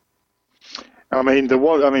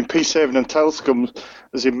 Peacehaven and Telscombe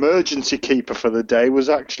as emergency keeper for the day was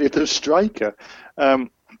actually the striker. I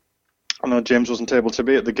know James wasn't able to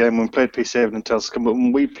be at the game when we played Peacehaven and Telscombe, but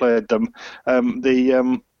when we played them,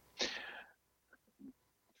 the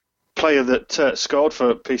player that scored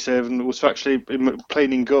for Peacehaven was actually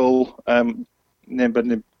playing in goal.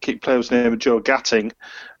 The player was named Joe Gatting.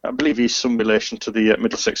 I believe he's some relation to the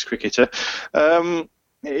Middlesex cricketer.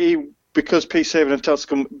 Because Peacehaven and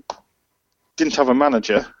Telscombe didn't have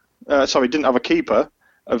a keeper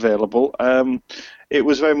available. it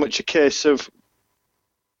was very much a case of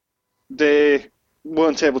they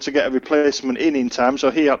weren't able to get a replacement in time, so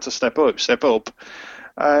he had to step up.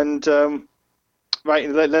 And late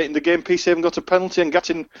in the game, Peacehaven got a penalty, and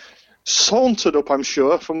Gattin sauntered up, I'm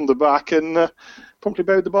sure, from the back and promptly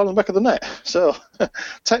buried the ball in the back of the net. So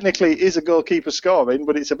technically, it is a goalkeeper scoring,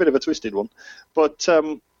 but it's a bit of a twisted one. But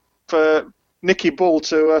for Nicky Bull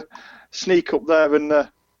to sneak up there and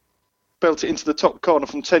belt it into the top corner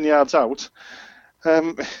from 10 yards out,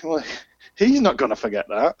 well, he's not going to forget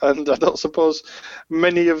that. And I don't suppose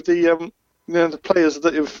many of the the players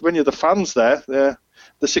many of the fans there,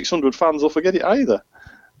 the 600 fans, will forget it either.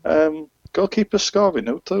 Goalkeeper scoring,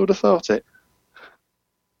 who would have thought it?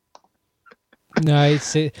 No,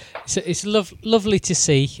 it's lovely to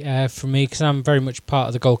see for me, because I'm very much part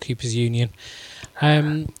of the Goalkeepers Union.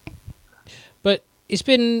 But it's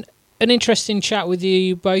been an interesting chat with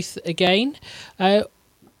you both again.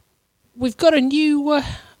 We've got a new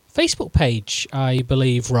Facebook page, I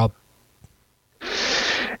believe, Rob.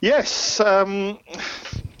 Yes,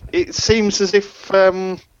 it seems as if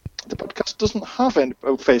the podcast doesn't have any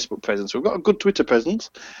Facebook presence. We've got a good Twitter presence,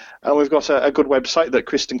 and we've got a good website that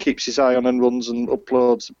Kristen keeps his eye on and runs and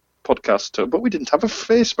uploads podcasts to, but we didn't have a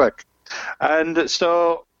Facebook. And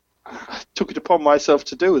so I took it upon myself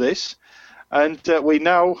to do this, and we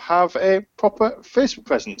now have a proper Facebook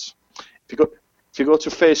presence. If you go to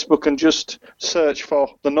Facebook and just search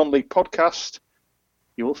for the Non-League Podcast,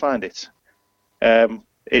 you will find it.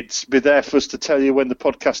 It's be there for us to tell you when the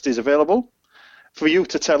podcast is available, for you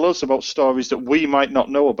to tell us about stories that we might not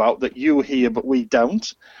know about, that you hear but we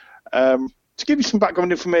don't, to give you some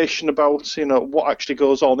background information about what actually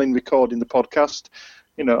goes on in recording the podcast,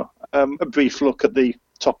 a brief look at the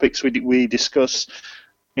topics we discuss,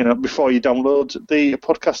 before you download the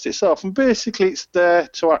podcast itself. And basically it's there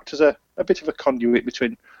to act as a bit of a conduit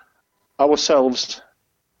between ourselves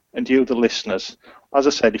and you, the listeners. As I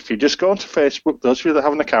said, if you just go onto Facebook, those of you that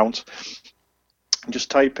have an account, and just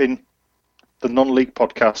type in the Non-League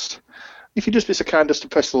Podcast, if you just be so kind as to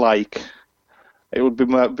press like, it would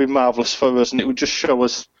be marvellous for us, and it would just show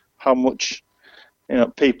us how much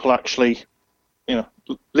people actually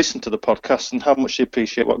listen to the podcast and how much they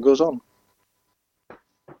appreciate what goes on.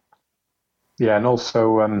 Yeah, and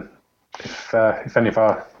also if any of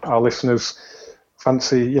our listeners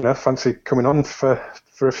fancy coming on for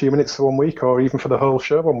a few minutes for 1 week, or even for the whole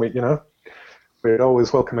show 1 week, we'd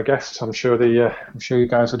always welcome a guest. I'm sure you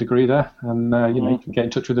guys would agree there, and you can get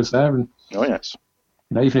in touch with us there. And oh yes,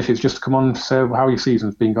 even if it's just to come on, say how your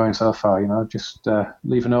season's been going so far, just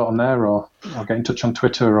leave a note on there, or get in touch on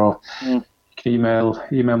Twitter, or you can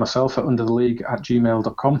email myself at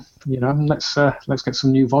undertheleague@gmail.com. And let's get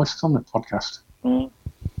some new voices on the podcast.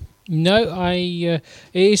 No, it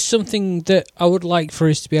is something that I would like for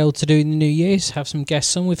us to be able to do in the new years, have some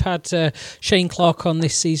guests on. We've had Shane Clark on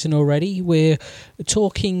this season already. We're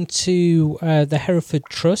talking to the Hereford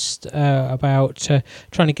Trust about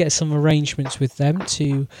trying to get some arrangements with them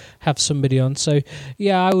to have somebody on. So,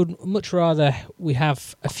 yeah, I would much rather we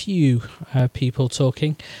have a few people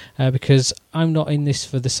talking, because I'm not in this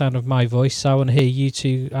for the sound of my voice. I want to hear you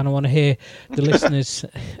two, and I want to hear the listeners.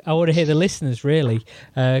 I want to hear the listeners really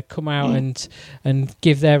come out and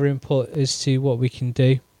give their input as to what we can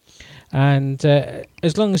do. And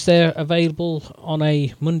as long as they're available on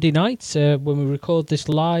a Monday night, when we record this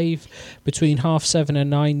live between 7:30 and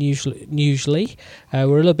 9 usually. We're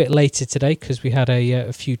a little bit later today because we had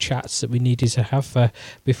a few chats that we needed to have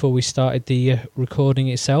before we started the recording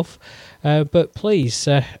itself. But please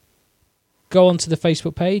go onto the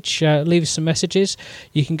Facebook page, leave us some messages.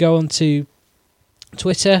 You can go onto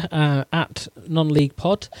Twitter at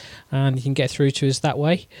NonLeaguePod, and you can get through to us that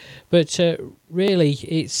way. But really,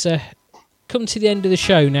 it's come to the end of the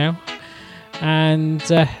show now. And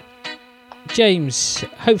James,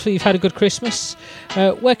 hopefully you've had a good Christmas.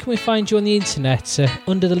 Where can we find you on the internet?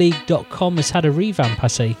 Undertheleague.com has had a revamp, I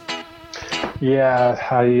see. Yeah,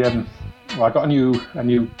 I got a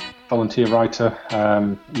new volunteer writer,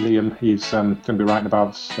 Liam. He's going to be writing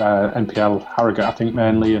about NPL Harrogate, I think,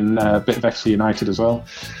 mainly, and a bit of FC United as well.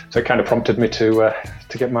 So it kind of prompted me to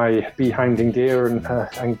get my behind in gear and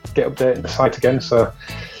get updated the site again. So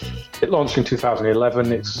it launched in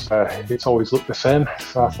 2011. It's always looked the same.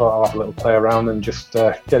 So I thought I'll have a little play around and just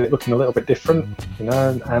get it looking a little bit different,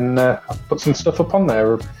 And I've put some stuff up on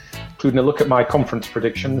there, including a look at my conference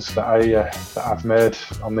predictions that I've made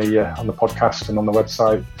on the podcast and on the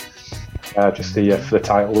website. Just for the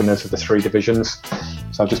title winners of the 3 divisions.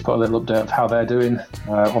 So I've just put a little update of how they're doing.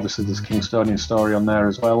 Obviously there's a Kingstonian story on there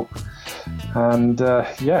as well. And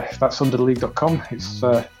that's undertheleague.com. It's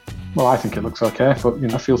Well, I think it looks okay, but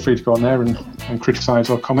feel free to go on there and criticise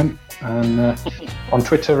or comment. And on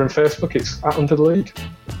Twitter and Facebook, it's @UnderTheLeague.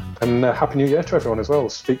 And Happy New Year to everyone as well.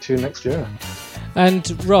 Speak to you next year. And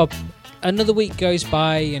Rob, another week goes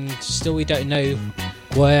by and still we don't know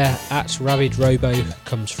where @RabbidRobo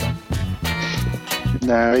comes from.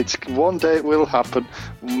 No, it's one day it will happen.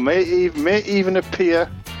 May even appear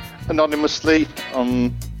anonymously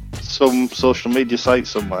on some social media site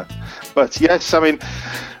somewhere. But yes, I mean,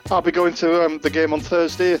 I'll be going to the game on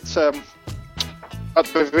Thursday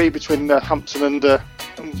at Bevy between Hampton and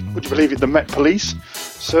would you believe it, the Met Police.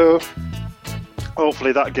 So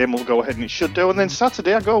hopefully that game will go ahead, and it should do. And then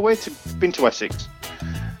Saturday I go away to Essex.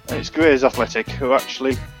 And it's Grays Athletic who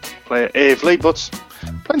actually play at Aveley, but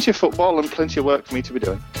plenty of football and plenty of work for me to be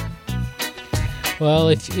doing. Well,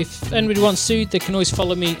 if anybody wants to, they can always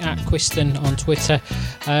follow me at Quiston on Twitter.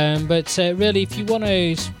 But really, if you want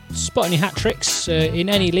to spot any hat tricks in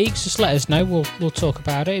any leagues, just let us know. We'll talk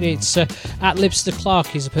about it. It's at Libster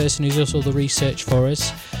Clark is the person who's does all the research for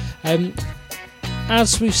us.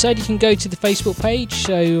 As we've said, you can go to the Facebook page,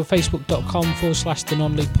 so facebook.com/the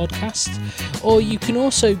Non-League Podcast, or you can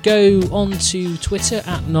also go onto Twitter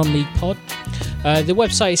at NonLeaguePod. The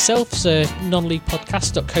website itself is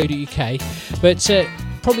nonleaguepodcast.co.uk, but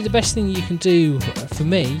probably the best thing you can do for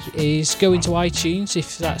me is go into iTunes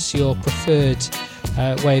if that's your preferred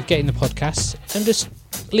way of getting the podcast, and just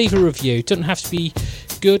leave a review. It doesn't have to be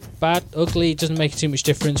good, bad, ugly, it doesn't make too much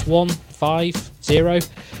difference. 1, 5, 0,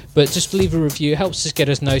 but just leave a review. It helps us get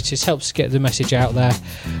us noticed, helps us get the message out there.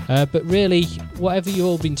 But really, whatever you've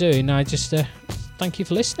all been doing, I just thank you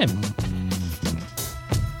for listening.